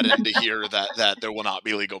 I'm saddened to hear that there will not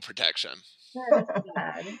be legal protection. That is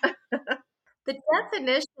sad. The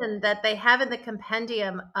definition that they have in the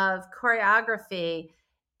compendium of choreography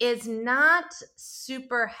is not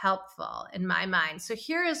super helpful in my mind. So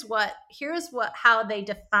here's how they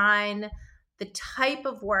define the type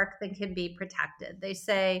of work that can be protected. They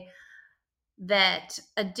say that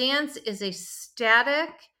a dance is a static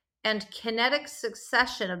and kinetic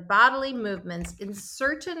succession of bodily movements in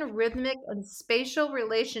certain rhythmic and spatial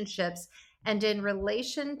relationships and in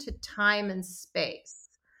relation to time and space.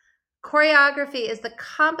 Choreography is the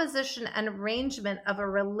composition and arrangement of a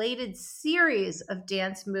related series of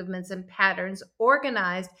dance movements and patterns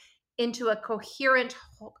organized into a coherent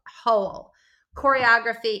whole.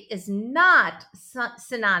 Choreography is not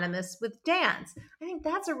synonymous with dance. I think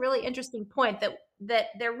that's a really interesting point that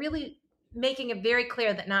they're really making it very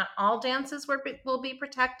clear that not all dances will be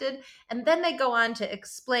protected. And then they go on to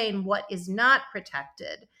explain what is not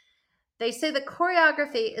protected. They say the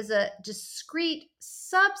choreography is a discrete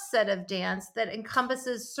subset of dance that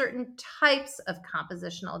encompasses certain types of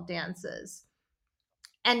compositional dances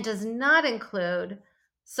and does not include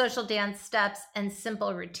social dance steps and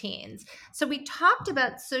simple routines. So we talked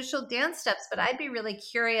about social dance steps, but I'd be really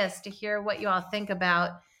curious to hear what you all think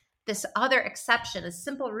about this other exception, a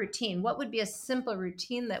simple routine. What would be a simple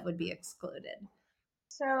routine that would be excluded?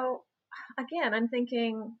 So again, I'm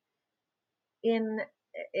thinking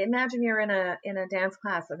imagine you're in a dance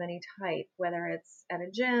class of any type, whether it's at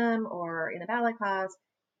a gym or in a ballet class.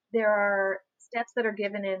 There are steps that are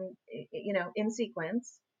given in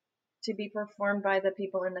sequence to be performed by the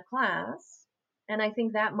people in the class. And I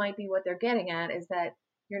think that might be what they're getting at, is that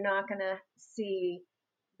you're not going to see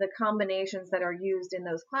the combinations that are used in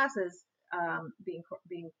those classes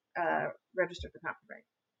being registered for copyright.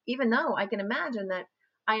 Even though I can imagine that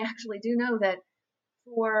I actually do know that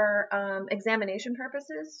for examination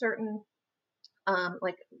purposes, certain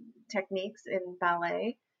like techniques in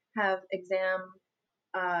ballet have exam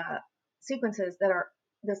sequences that are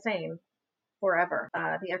the same forever.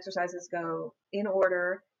 The exercises go in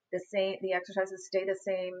order, the same. The exercises stay the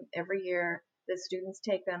same every year. The students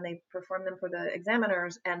take them, they perform them for the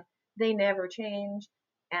examiners, and they never change.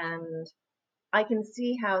 And I can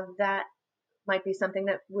see how that might be something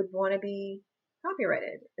that would want to be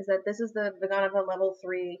copyrighted. Is that this is the Vaganova Level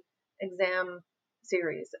 3 exam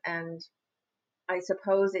series, and I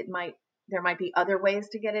suppose there might be other ways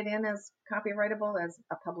to get it in as copyrightable as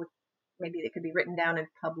a public. Maybe it could be written down and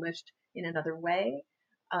published in another way.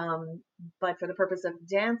 But for the purpose of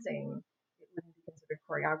dancing, it wouldn't be considered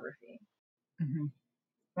choreography. Mm-hmm.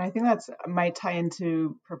 And I think that's might tie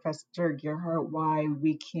into Professor Gerhardt why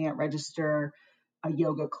we can't register a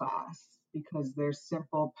yoga class, because they're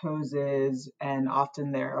simple poses and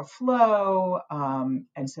often they're a flow.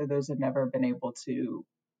 And so those have never been able to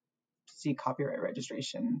see copyright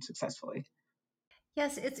registration successfully.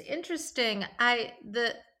 Yes, it's interesting.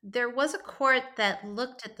 There was a court that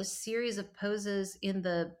looked at the series of poses in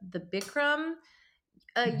the Bikram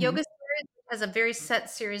Mm-hmm. yoga series. Has a very set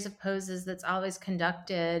series of poses that's always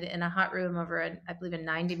conducted in a hot room over I believe, a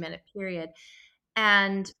 90-minute period.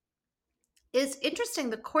 And it's interesting.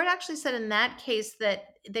 The court actually said in that case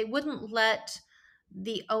that they wouldn't let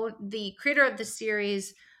the creator of the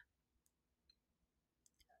series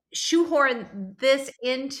shoehorn this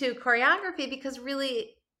into choreography, because really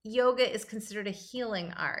yoga is considered a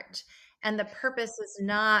healing art, and the purpose is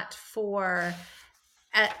not for,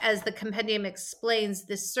 as the compendium explains,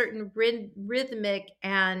 this certain rhythmic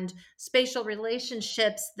and spatial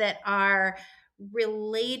relationships that are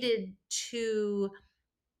related to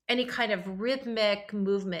any kind of rhythmic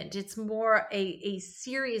movement. It's more a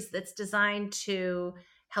series that's designed to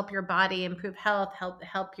help your body improve health,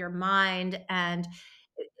 help your mind. And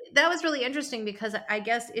that was really interesting, because I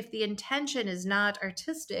guess if the intention is not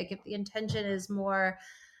artistic, if the intention is more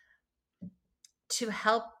to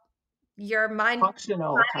help your mind,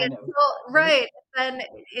 Functional body, and kind of, soul, right? right, then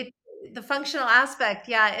the functional aspect,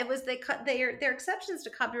 yeah, it was there are exceptions to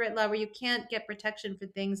copyright law where you can't get protection for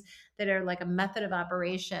things that are like a method of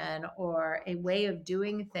operation or a way of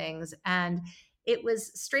doing things, and it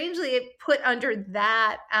was strangely put under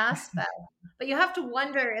that aspect. But you have to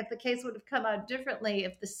wonder if the case would have come out differently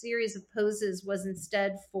if the series of poses was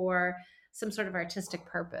instead for some sort of artistic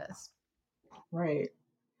purpose. Right.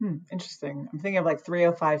 Interesting. I'm thinking of like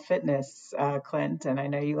 305 Fitness, Clint, and I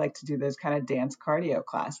know you like to do those kind of dance cardio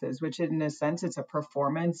classes, which in a sense it's a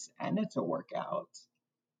performance and it's a workout.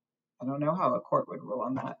 I don't know how a court would rule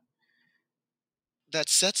on that. That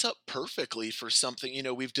sets up perfectly for something,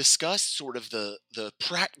 we've discussed sort of the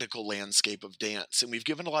practical landscape of dance, and we've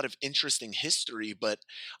given a lot of interesting history, but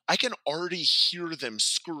I can already hear them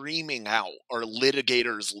screaming out, our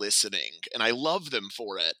litigators listening, and I love them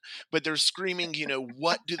for it. But they're screaming,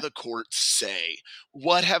 what do the courts say?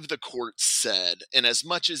 What have the courts said? And as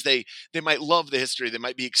much as they might love the history, they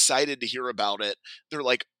might be excited to hear about it, they're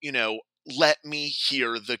like, let me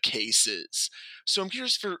hear the cases. So I'm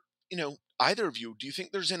curious for, either of you, do you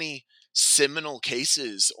think there's any seminal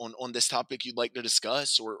cases on this topic you'd like to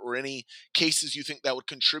discuss, or any cases you think that would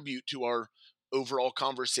contribute to our overall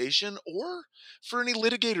conversation, or for any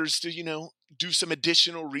litigators to, do some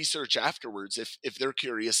additional research afterwards if they're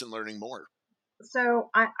curious and learning more? So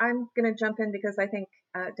I'm going to jump in because I think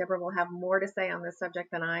Deborah will have more to say on this subject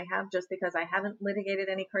than I have, just because I haven't litigated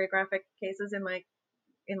any choreographic cases in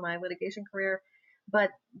my litigation career. But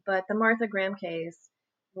the Martha Graham case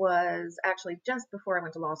was actually just before I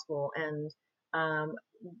went to law school, and um,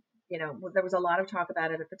 there was a lot of talk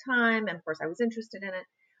about it at the time, and of course I was interested in it.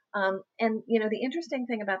 And the interesting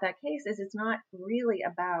thing about that case is it's not really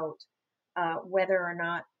about whether or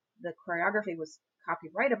not the choreography was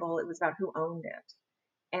copyrightable. It was about who owned it,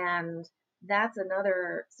 and that's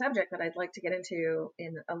another subject that I'd like to get into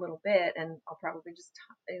in a little bit, and I'll probably just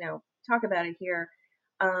talk about it here.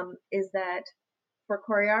 Is that for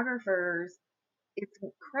choreographers, it's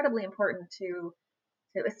incredibly important to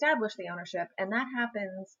establish the ownership, and that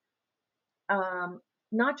happens um,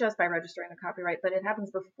 not just by registering the copyright, but it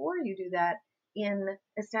happens before you do that in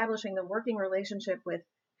establishing the working relationship with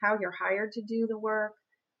how you're hired to do the work.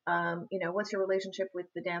 What's your relationship with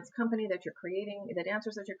the dance company that you're creating, the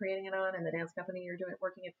dancers that you're creating it on, and the dance company you're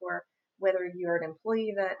working it for, whether you're an employee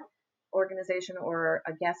of that organization or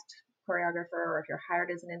a guest choreographer, or if you're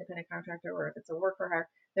hired as an independent contractor, or if it's a work for hire.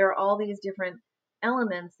 There are all these different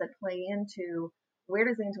elements that play into where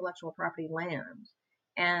does the intellectual property land.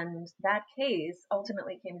 And that case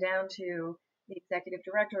ultimately came down to the executive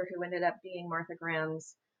director, who ended up being Martha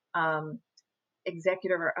Graham's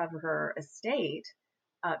executor of her estate,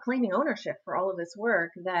 claiming ownership for all of this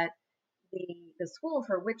work, that the school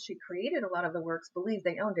for which she created a lot of the works believed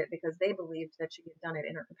they owned it, because they believed that she had done it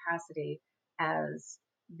in her capacity as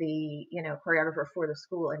the choreographer for the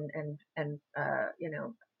school and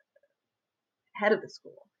head of the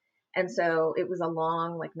school. And so it was a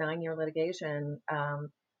long, like 9-year litigation,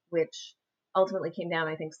 which ultimately came down.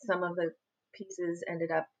 I think some of the pieces ended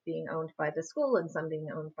up being owned by the school and some being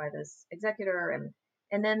owned by this executor.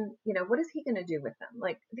 And then, what is he going to do with them?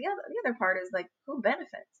 Like the other part is like, who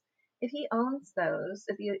benefits? If he owns those,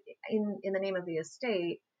 if you in the name of the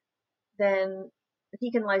estate, then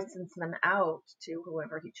he can license them out to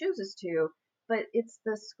whoever he chooses to. But it's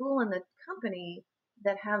the school and the company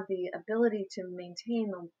that have the ability to maintain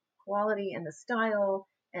the quality and the style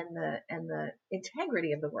and the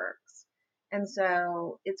integrity of the works. And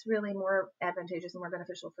so it's really more advantageous and more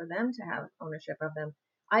beneficial for them to have ownership of them.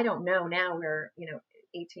 I don't know now, we're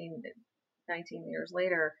 18, 19 years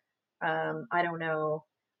later. I don't know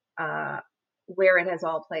where it has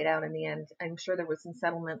all played out in the end. I'm sure there was some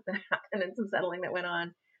settlement that happened and some settling that went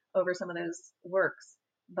on over some of those works.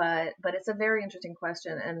 But it's a very interesting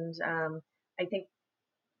question, and I think,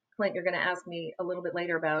 Clint, you're going to ask me a little bit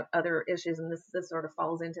later about other issues, and this sort of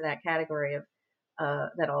falls into that category of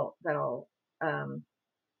that I'll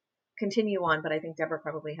continue on. But I think Deborah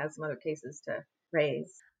probably has some other cases to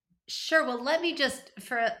raise. Sure. Well, let me just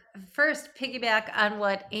first piggyback on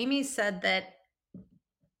what Amy said, that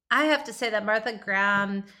I have to say that Martha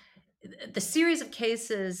Graham, the series of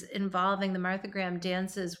cases involving the Martha Graham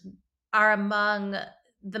dances are among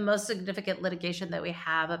the most significant litigation that we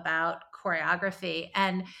have about choreography.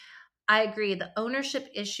 And I agree, the ownership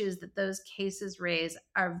issues that those cases raise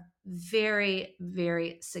are very,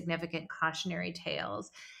 very significant cautionary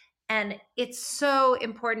tales. And it's so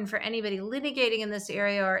important for anybody litigating in this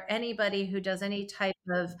area, or anybody who does any type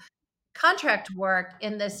of contract work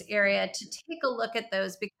in this area, to take a look at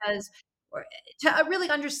those, because to really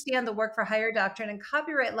understand the work for hire doctrine and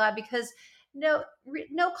copyright law, because no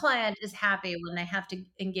client is happy when they have to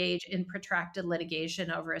engage in protracted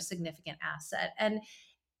litigation over a significant asset. And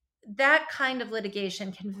that kind of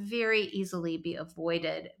litigation can very easily be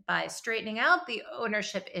avoided by straightening out the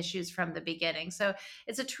ownership issues from the beginning. So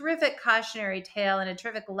it's a terrific cautionary tale and a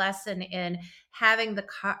terrific lesson in having the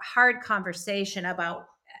hard conversation about,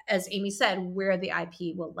 as Amy said, where the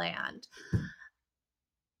IP will land.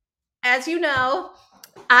 As you know,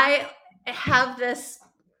 I have this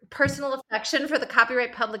personal affection for the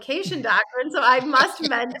copyright publication doctrine, so I must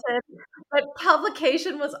mention that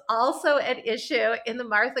publication was also an issue in the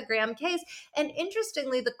Martha Graham case. And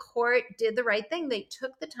interestingly, the court did the right thing. They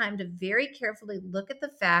took the time to very carefully look at the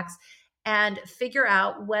facts and figure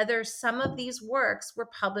out whether some of these works were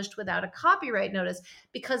published without a copyright notice.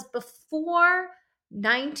 Because before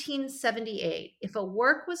 1978, if a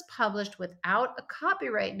work was published without a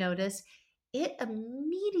copyright notice, it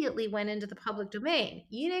immediately went into the public domain.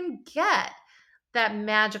 You didn't get that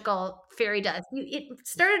magical fairy dust. It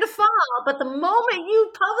started to fall, but the moment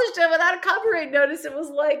you published it without a copyright notice, it was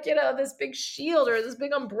like, this big shield or this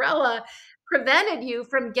big umbrella prevented you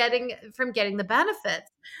from getting the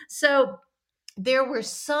benefits. So there were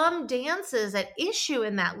some dances at issue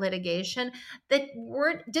in that litigation that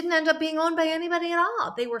didn't end up being owned by anybody at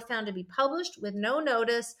all. They were found to be published with no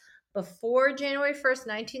notice before January 1st,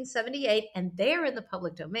 1978, and they're in the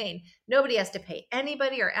public domain. Nobody has to pay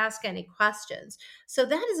anybody or ask any questions. So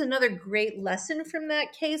that is another great lesson from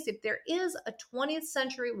that case. If there is a 20th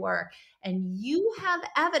century work and you have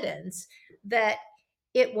evidence that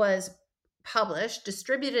it was published,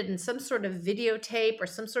 distributed in some sort of videotape or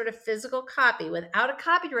some sort of physical copy without a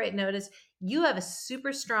copyright notice, you have a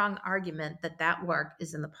super strong argument that that work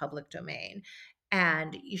is in the public domain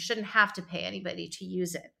and you shouldn't have to pay anybody to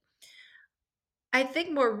use it. I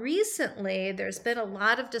think more recently, there's been a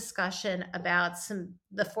lot of discussion about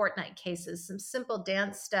the Fortnite cases, some simple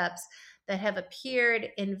dance steps that have appeared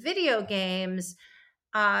in video games.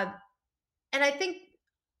 And I think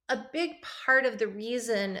a big part of the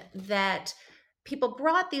reason that people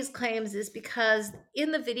brought these claims is because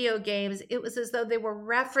in the video games, it was as though they were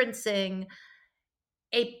referencing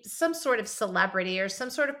some sort of celebrity or some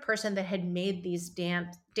sort of person that had made these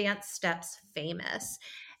dance steps famous.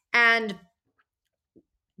 And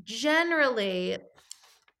generally,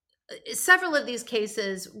 several of these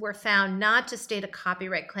cases were found not to state a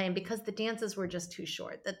copyright claim because the dances were just too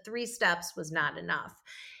short. The 3 steps was not enough.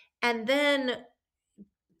 And then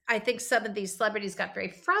I think some of these celebrities got very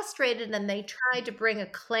frustrated and they tried to bring a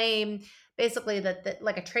claim, basically that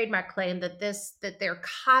like a trademark claim that they're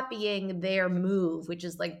copying their move, which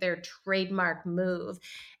is like their trademark move.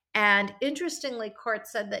 And interestingly, court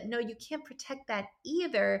said that no, you can't protect that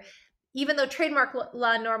either, even though trademark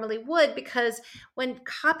law normally would, because when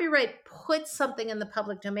copyright puts something in the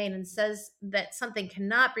public domain and says that something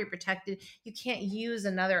cannot be protected, you can't use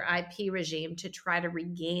another IP regime to try to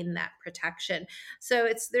regain that protection.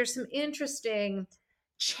 So there's some interesting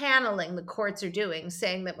channeling the courts are doing,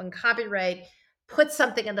 saying that when copyright puts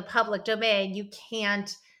something in the public domain, you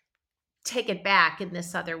can't take it back in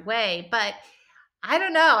this other way. But I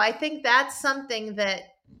don't know. I think that's something that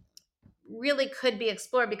really could be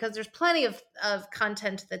explored, because there's plenty of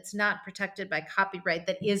content that's not protected by copyright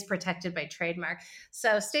that is protected by trademark.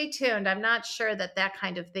 So stay tuned. I'm not sure that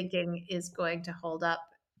kind of thinking is going to hold up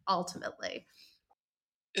ultimately.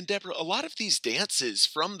 And Deborah, a lot of these dances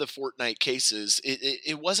from the Fortnite cases,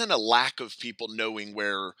 it wasn't a lack of people knowing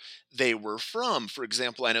where they were from. For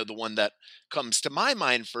example, I know the one that comes to my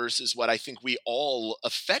mind first is what I think we all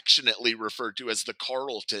affectionately refer to as the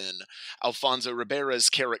Carlton, Alfonso Ribeira's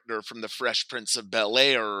character from The Fresh Prince of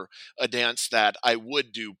Bel-Air, a dance that I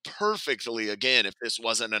would do perfectly again if this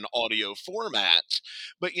wasn't an audio format.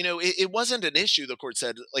 But, it wasn't an issue, the court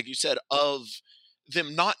said, like you said, of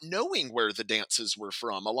them not knowing where the dances were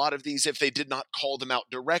from. A lot of these, if they did not call them out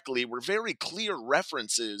directly, were very clear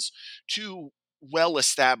references to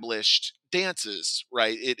well-established dances,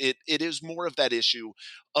 right? It is more of that issue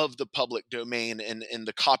of the public domain and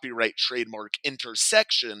the copyright trademark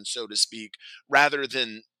intersection, so to speak, rather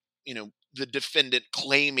than, the defendant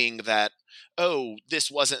claiming that, oh, this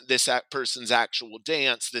wasn't this person's actual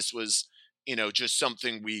dance. This was, just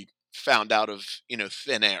something we found out of,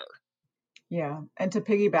 thin air. Yeah. And to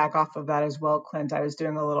piggyback off of that as well, Clint, I was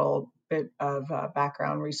doing a little bit of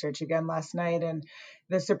background research again last night, and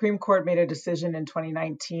the Supreme Court made a decision in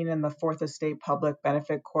 2019 in the Fourth Estate Public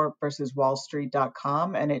Benefit Corp versus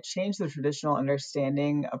wallstreet.com, and it changed the traditional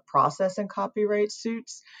understanding of process in copyright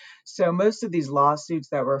suits. So most of these lawsuits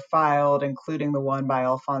that were filed, including the one by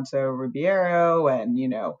Alfonso Ribeiro, and,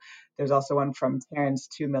 there's also one from Terrence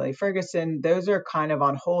to Millie Ferguson. Those are kind of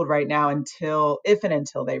on hold right now until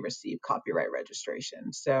they receive copyright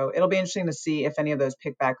registration. So it'll be interesting to see if any of those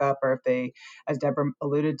pick back up, or if they, as Deborah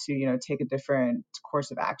alluded to, take a different course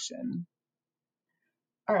of action.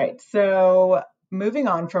 All right. So moving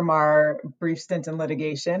on from our brief stint in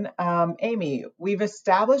litigation, Amy, we've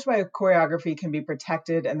established why choreography can be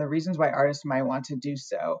protected and the reasons why artists might want to do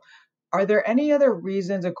so. Are there any other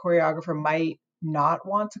reasons a choreographer might not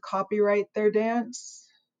want to copyright their dance?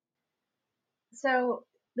 So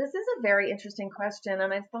this is a very interesting question,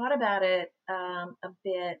 and I've thought about it a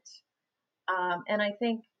bit, and I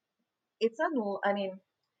think it's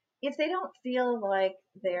if they don't feel like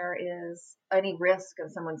there is any risk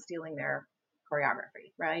of someone stealing their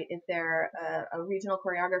choreography, right? If they're a regional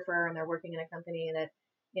choreographer and they're working in a company that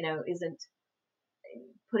isn't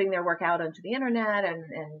putting their work out onto the internet, and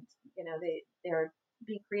they're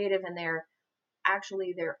being creative, and they're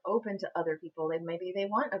open to other people, and maybe they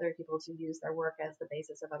want other people to use their work as the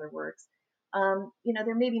basis of other works.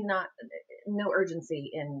 There may be no urgency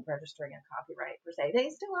in registering a copyright per se. They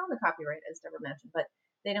still own the copyright, as Deborah mentioned, but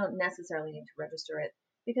they don't necessarily need to register it,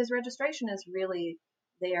 because registration is really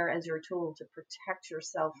there as your tool to protect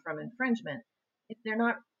yourself from infringement. If they're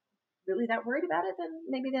not really that worried about it, then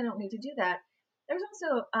maybe they don't need to do that. There's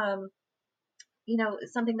also,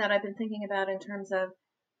 something that I've been thinking about in terms of,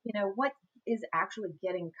 what is actually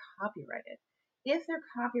getting copyrighted. If they're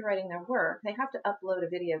copywriting their work, they have to upload a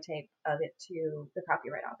videotape of it to the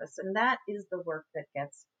Copyright Office, and that is the work that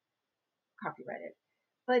gets copyrighted.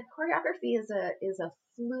 But choreography is a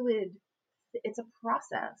fluid, it's a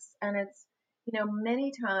process, and it's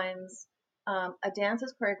many times a dance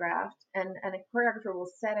is choreographed, and a choreographer will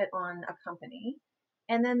set it on a company,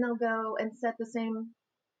 and then they'll go and set the same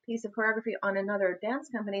piece of choreography on another dance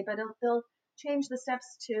company, but they'll change the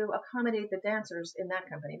steps to accommodate the dancers in that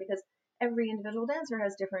company, because every individual dancer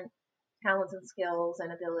has different talents and skills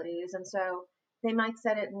and abilities. And so they might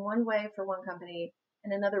set it in one way for one company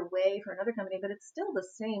and another way for another company, but it's still the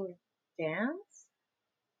same dance.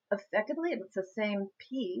 Effectively, it's the same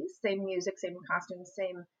piece, same music, same costume,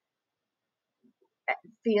 same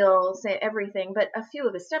feel, say everything, but a few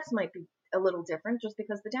of the steps might be a little different just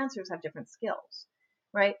because the dancers have different skills,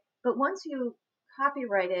 right? But once you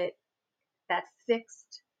copyright it, that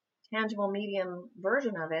fixed, tangible medium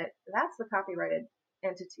version of it, that's the copyrighted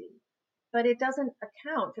entity. But it doesn't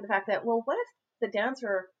account for the fact that, well, what if the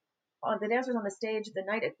dancers on the stage the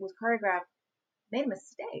night it was choreographed made a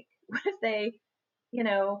mistake? What if they you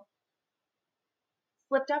know,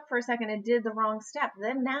 slipped up for a second and did the wrong step,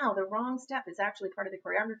 then now the wrong step is actually part of the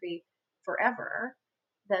choreography forever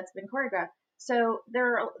that's been choreographed. So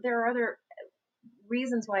there are other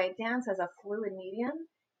reasons why a dance as a fluid medium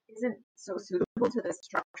isn't so suitable to the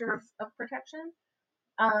structure of protection.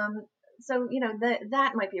 Um, so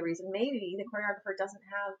that might be a reason. Maybe the choreographer doesn't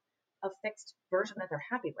have a fixed version that they're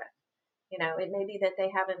happy with. It may be that they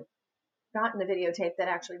haven't gotten a videotape that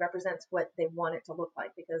actually represents what they want it to look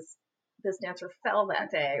like because this dancer fell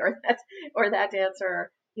that day, or that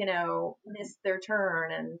dancer missed their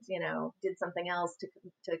turn and did something else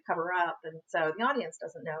to cover up, and so the audience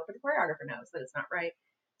doesn't know, but the choreographer knows that it's not right.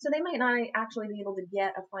 So they might not actually be able to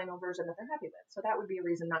get a final version that they're happy with. So that would be a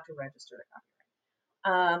reason not to register the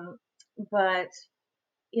copyright. But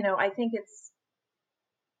I think it's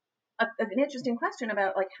an interesting question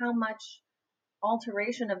about like how much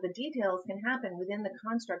alteration of the details can happen within the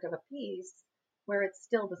construct of a piece where it's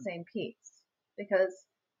still the same piece. Because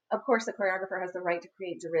of course the choreographer has the right to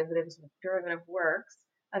create derivative works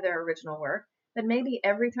of their original work, but maybe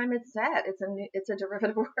every time it's set, it's a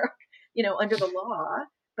derivative work, under the law.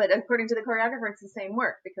 But according to the choreographer, it's the same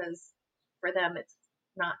work because for them it's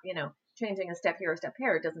not, changing a step here, a step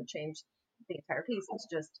here. It doesn't change the entire piece. It's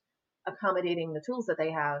just accommodating the tools that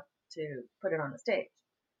they have to put it on the stage.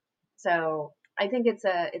 So I think it's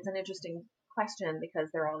an interesting question because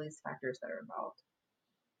there are all these factors that are involved.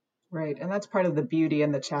 Right. And that's part of the beauty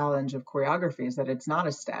and the challenge of choreography is that it's not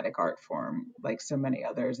a static art form like so many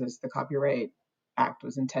others, as the Copyright Act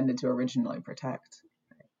was intended to originally protect.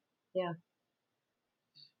 Yeah.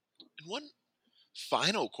 And one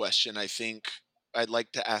final question I think I'd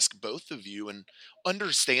like to ask both of you, and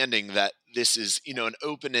understanding that this is, an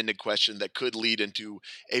open-ended question that could lead into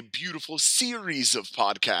a beautiful series of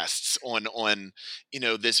podcasts on,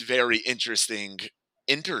 this very interesting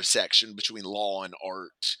intersection between law and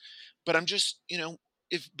art. But I'm just,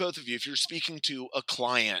 if both of you, if you're speaking to a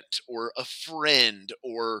client or a friend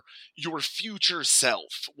or your future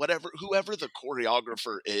self, whoever the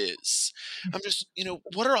choreographer is, I'm just,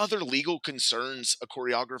 what are other legal concerns a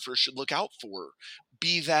choreographer should look out for?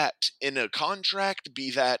 Be that in a contract,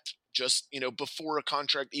 be that just, before a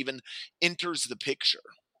contract even enters the picture.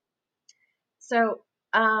 So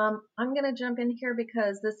I'm going to jump in here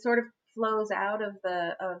because this sort of flows out of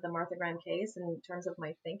the Martha Graham case in terms of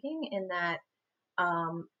my thinking, in that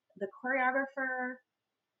the choreographer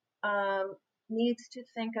needs to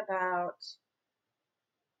think about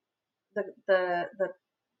the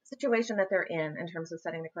situation that they're in terms of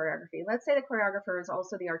setting the choreography. Let's say the choreographer is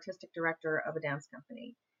also the artistic director of a dance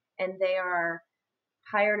company, and they are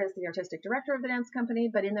hired as the artistic director of the dance company,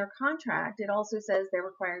 but in their contract, it also says they're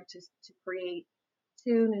required to create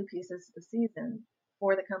 2 new pieces a season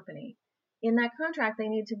for the company. In that contract, they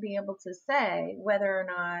need to be able to say whether or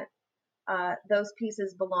not those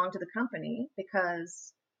pieces belong to the company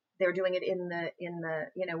because they're doing it in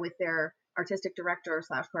the with their artistic director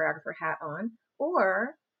 / choreographer hat on,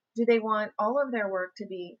 or do they want all of their work to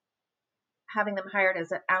be having them hired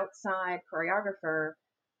as an outside choreographer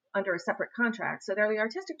under a separate contract? So they're the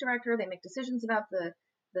artistic director. They make decisions about the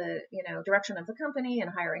direction of the company and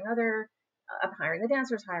hiring the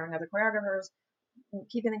dancers, hiring other choreographers,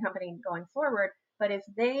 keeping the company going forward. But if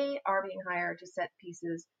they are being hired to set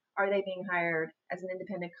pieces, are they being hired as an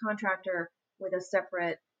independent contractor with a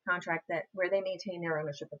separate contract where they maintain their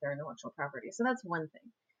ownership of their intellectual property? So that's one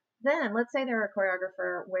thing. Then let's say they're a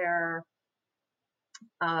choreographer where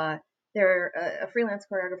they're a freelance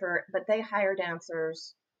choreographer, but they hire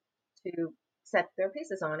dancers to set their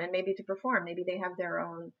pieces on and maybe to perform. Maybe they have their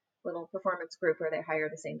own little performance group where they hire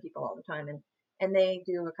the same people all the time, and they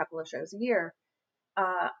do a couple of shows a year.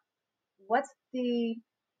 What's the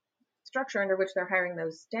structure under which they're hiring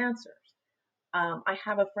those dancers? I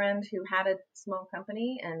have a friend who had a small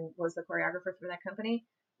company and was the choreographer for that company,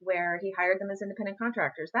 where he hired them as independent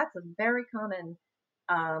contractors. That's a very common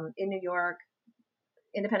in New York.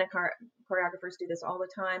 Independent choreographers do this all the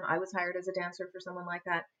time. I was hired as a dancer for someone like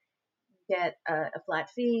that. You get a flat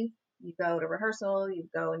fee. You go to rehearsal. You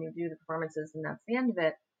go and you do the performances, and that's the end of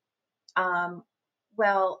it.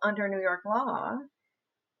 Well, under New York law,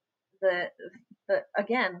 the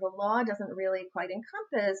law doesn't really quite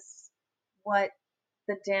encompass what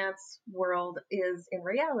the dance world is in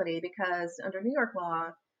reality, because under New York law,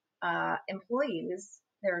 employees,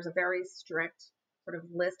 there's a very strict sort of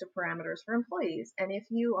list of parameters for employees. And if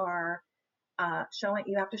you are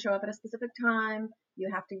you have to show up at a specific time, you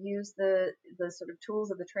have to use the sort of tools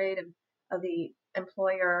of the trade of the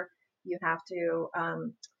employer, you have to,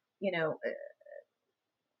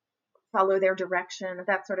 follow their direction,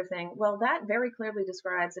 that sort of thing. Well, that very clearly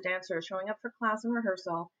describes a dancer showing up for class and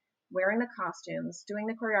rehearsal, wearing the costumes, doing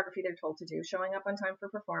the choreography they're told to do, showing up on time for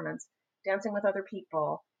performance, dancing with other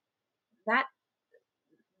people. That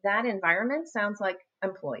that environment sounds like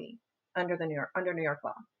employee under New York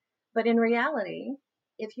law. But in reality,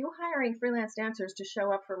 if you're hiring freelance dancers to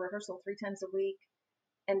show up for rehearsal 3 times a week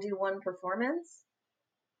and do one performance,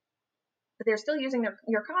 but they're still using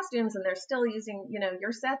your costumes, and they're still using,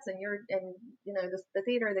 your sets and the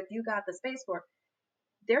theater that you got the space for.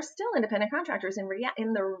 They're still independent contractors in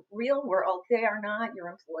the real world. They are not your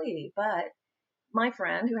employee. But my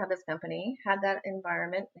friend who had this company had that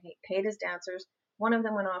environment. He paid his dancers. One of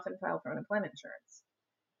them went off and filed for unemployment insurance,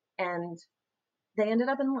 and they ended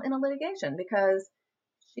up in a litigation because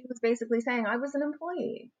she was basically saying, I was an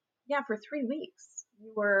employee. Yeah, for 3 weeks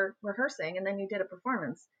you were rehearsing and then you did a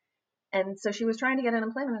performance. And so she was trying to get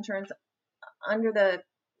unemployment insurance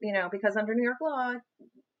because under New York law,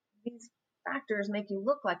 these factors make you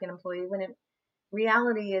look like an employee when in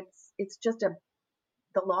reality it's just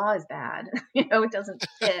the law is bad. It doesn't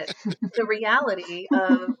fit the reality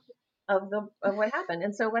of what happened.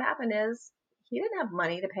 And so what happened is he didn't have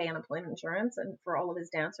money to pay unemployment insurance and for all of his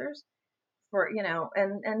dancers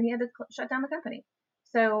and he had to shut down the company.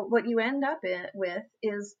 So what you end up with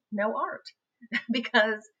is no art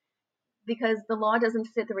because the law doesn't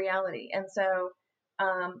fit the reality. And so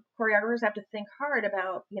choreographers have to think hard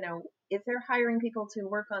about, if they're hiring people to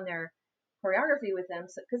work on their choreography with them,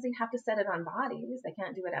 because they have to set it on bodies, they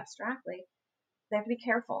can't do it abstractly. They have to be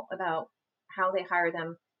careful about how they hire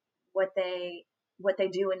them, what they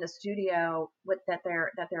do in the studio, that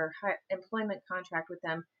their employment contract with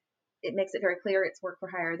them. It makes it very clear it's work for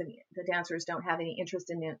hire. The dancers don't have any interest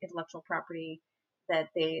in the intellectual property that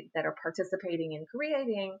are participating in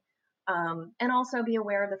creating, and also be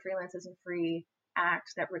aware of the Freelance Isn't Free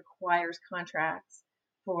Act that requires contracts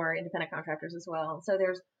for independent contractors as well. So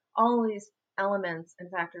there's all these elements and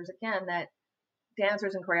factors, again, that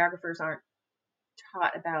dancers and choreographers aren't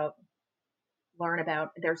taught about, learn about.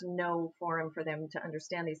 There's no forum for them to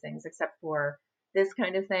understand these things except for this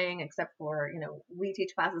kind of thing, except for, we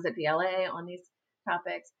teach classes at BLA on these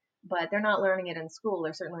topics, but they're not learning it in school.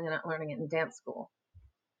 They're certainly not learning it in dance school.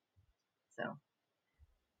 So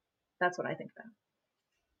that's what I think about.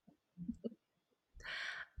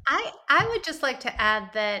 I would just like to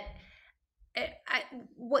add that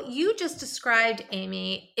what you just described,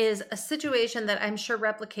 Amy, is a situation that I'm sure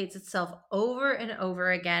replicates itself over and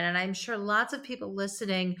over again. And I'm sure lots of people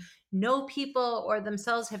listening know people or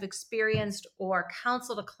themselves have experienced or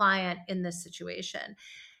counseled a client in this situation.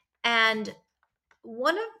 And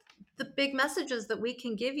one of the big messages that we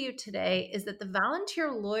can give you today is that the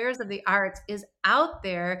volunteer lawyers of the arts is out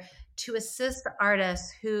there to assist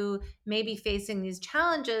artists who may be facing these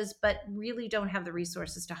challenges but really don't have the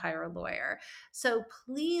resources to hire a lawyer. So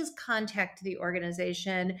please contact the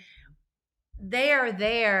organization. They are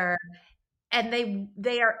there, and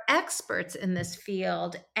they are experts in this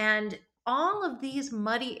field, and all of these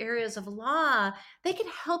muddy areas of law, they can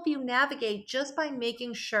help you navigate just by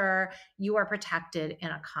making sure you are protected in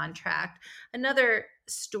a contract. Another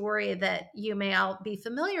story that you may all be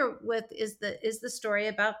familiar with is the story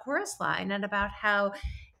about Chorus Line, and about how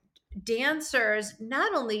dancers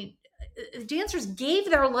gave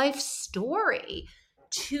their life story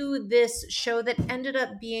to this show that ended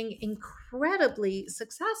up being incredibly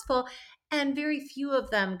successful, and very few of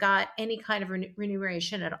them got any kind of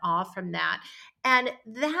remuneration at all from that. And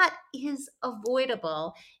that is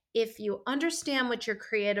avoidable if you understand what your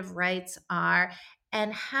creative rights are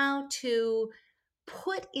and how to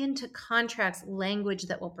put into contracts language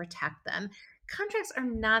that will protect them. Contracts are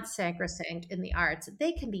not sacrosanct in the arts.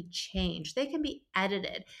 They can be changed, they can be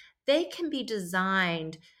edited, they can be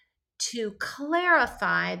designed to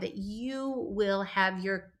clarify that you will have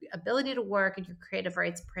your ability to work and your creative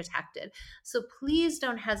rights protected. So please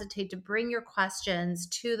don't hesitate to bring your questions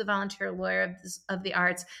to the volunteer lawyer of the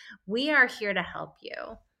arts. We are here to help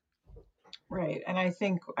you. Right. And I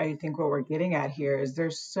think what we're getting at here is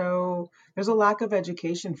there's a lack of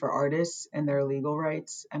education for artists and their legal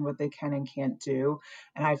rights and what they can and can't do.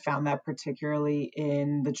 And I found that particularly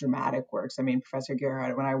in the dramatic works. I mean, Professor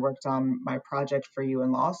Gerhardt, when I worked on my project for you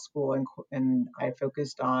in law school, and I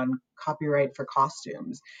focused on copyright for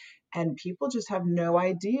costumes, and people just have no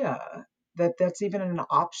idea that that's even an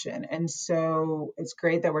option. And so it's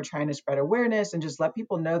great that we're trying to spread awareness and just let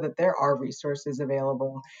people know that there are resources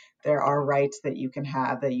available. There are rights that you can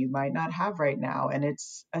have that you might not have right now. And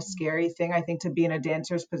it's a scary thing, I think, to be in a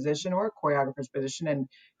dancer's position or a choreographer's position and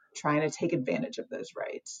trying to take advantage of those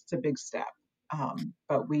rights. It's a big step.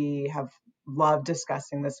 But we have love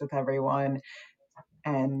discussing this with everyone.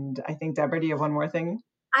 And I think, Deborah, do you have one more thing?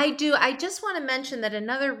 I do. I just want to mention that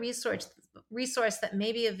another resource that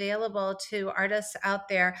may be available to artists out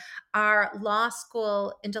there are law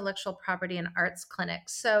school intellectual property and arts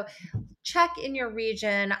clinics. So check in your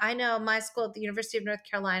region. I know my school at the University of North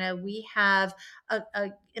Carolina, we have a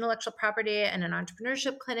intellectual property and an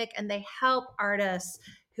entrepreneurship clinic, and they help artists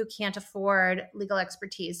who can't afford legal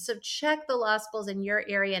expertise. So check the law schools in your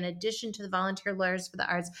area in addition to the volunteer lawyers for the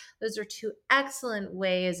arts. Those are two excellent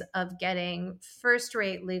ways of getting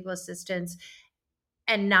first-rate legal assistance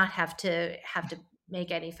and not have to make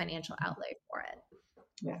any financial outlay for it.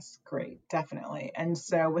 Yes, great, definitely. And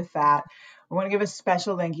so with that, we want to give a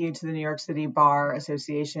special thank you to the New York City Bar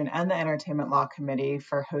Association and the Entertainment Law Committee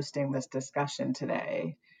for hosting this discussion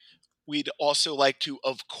today. We'd also like to,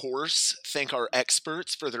 of course, thank our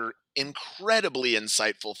experts for their incredibly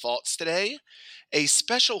insightful thoughts today. A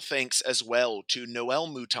special thanks as well to Noelle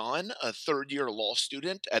Mouton, a third-year law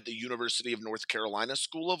student at the University of North Carolina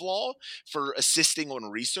School of Law, for assisting on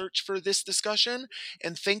research for this discussion.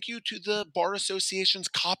 And thank you to the Bar Association's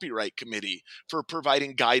Copyright Committee for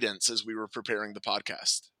providing guidance as we were preparing the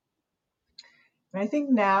podcast. And I think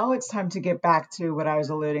now it's time to get back to what I was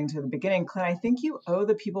alluding to at the beginning. Clint, I think you owe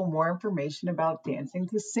the people more information about dancing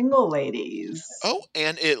to single ladies. Oh,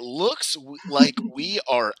 and it looks like we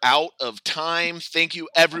are out of time. Thank you,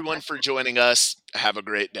 everyone, for joining us. Have a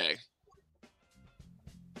great day.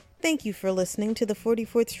 Thank you for listening to the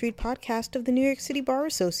 44th Street podcast of the New York City Bar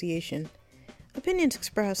Association. Opinions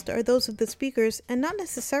expressed are those of the speakers and not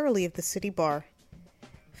necessarily of the City Bar.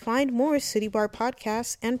 Find more City Bar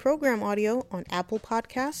podcasts and program audio on Apple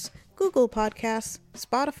Podcasts, Google Podcasts,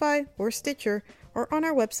 Spotify, or Stitcher, or on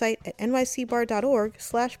our website at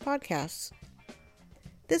nycbar.org/podcasts.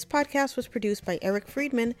 This podcast was produced by Eric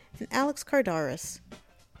Friedman and Alex Cardaris.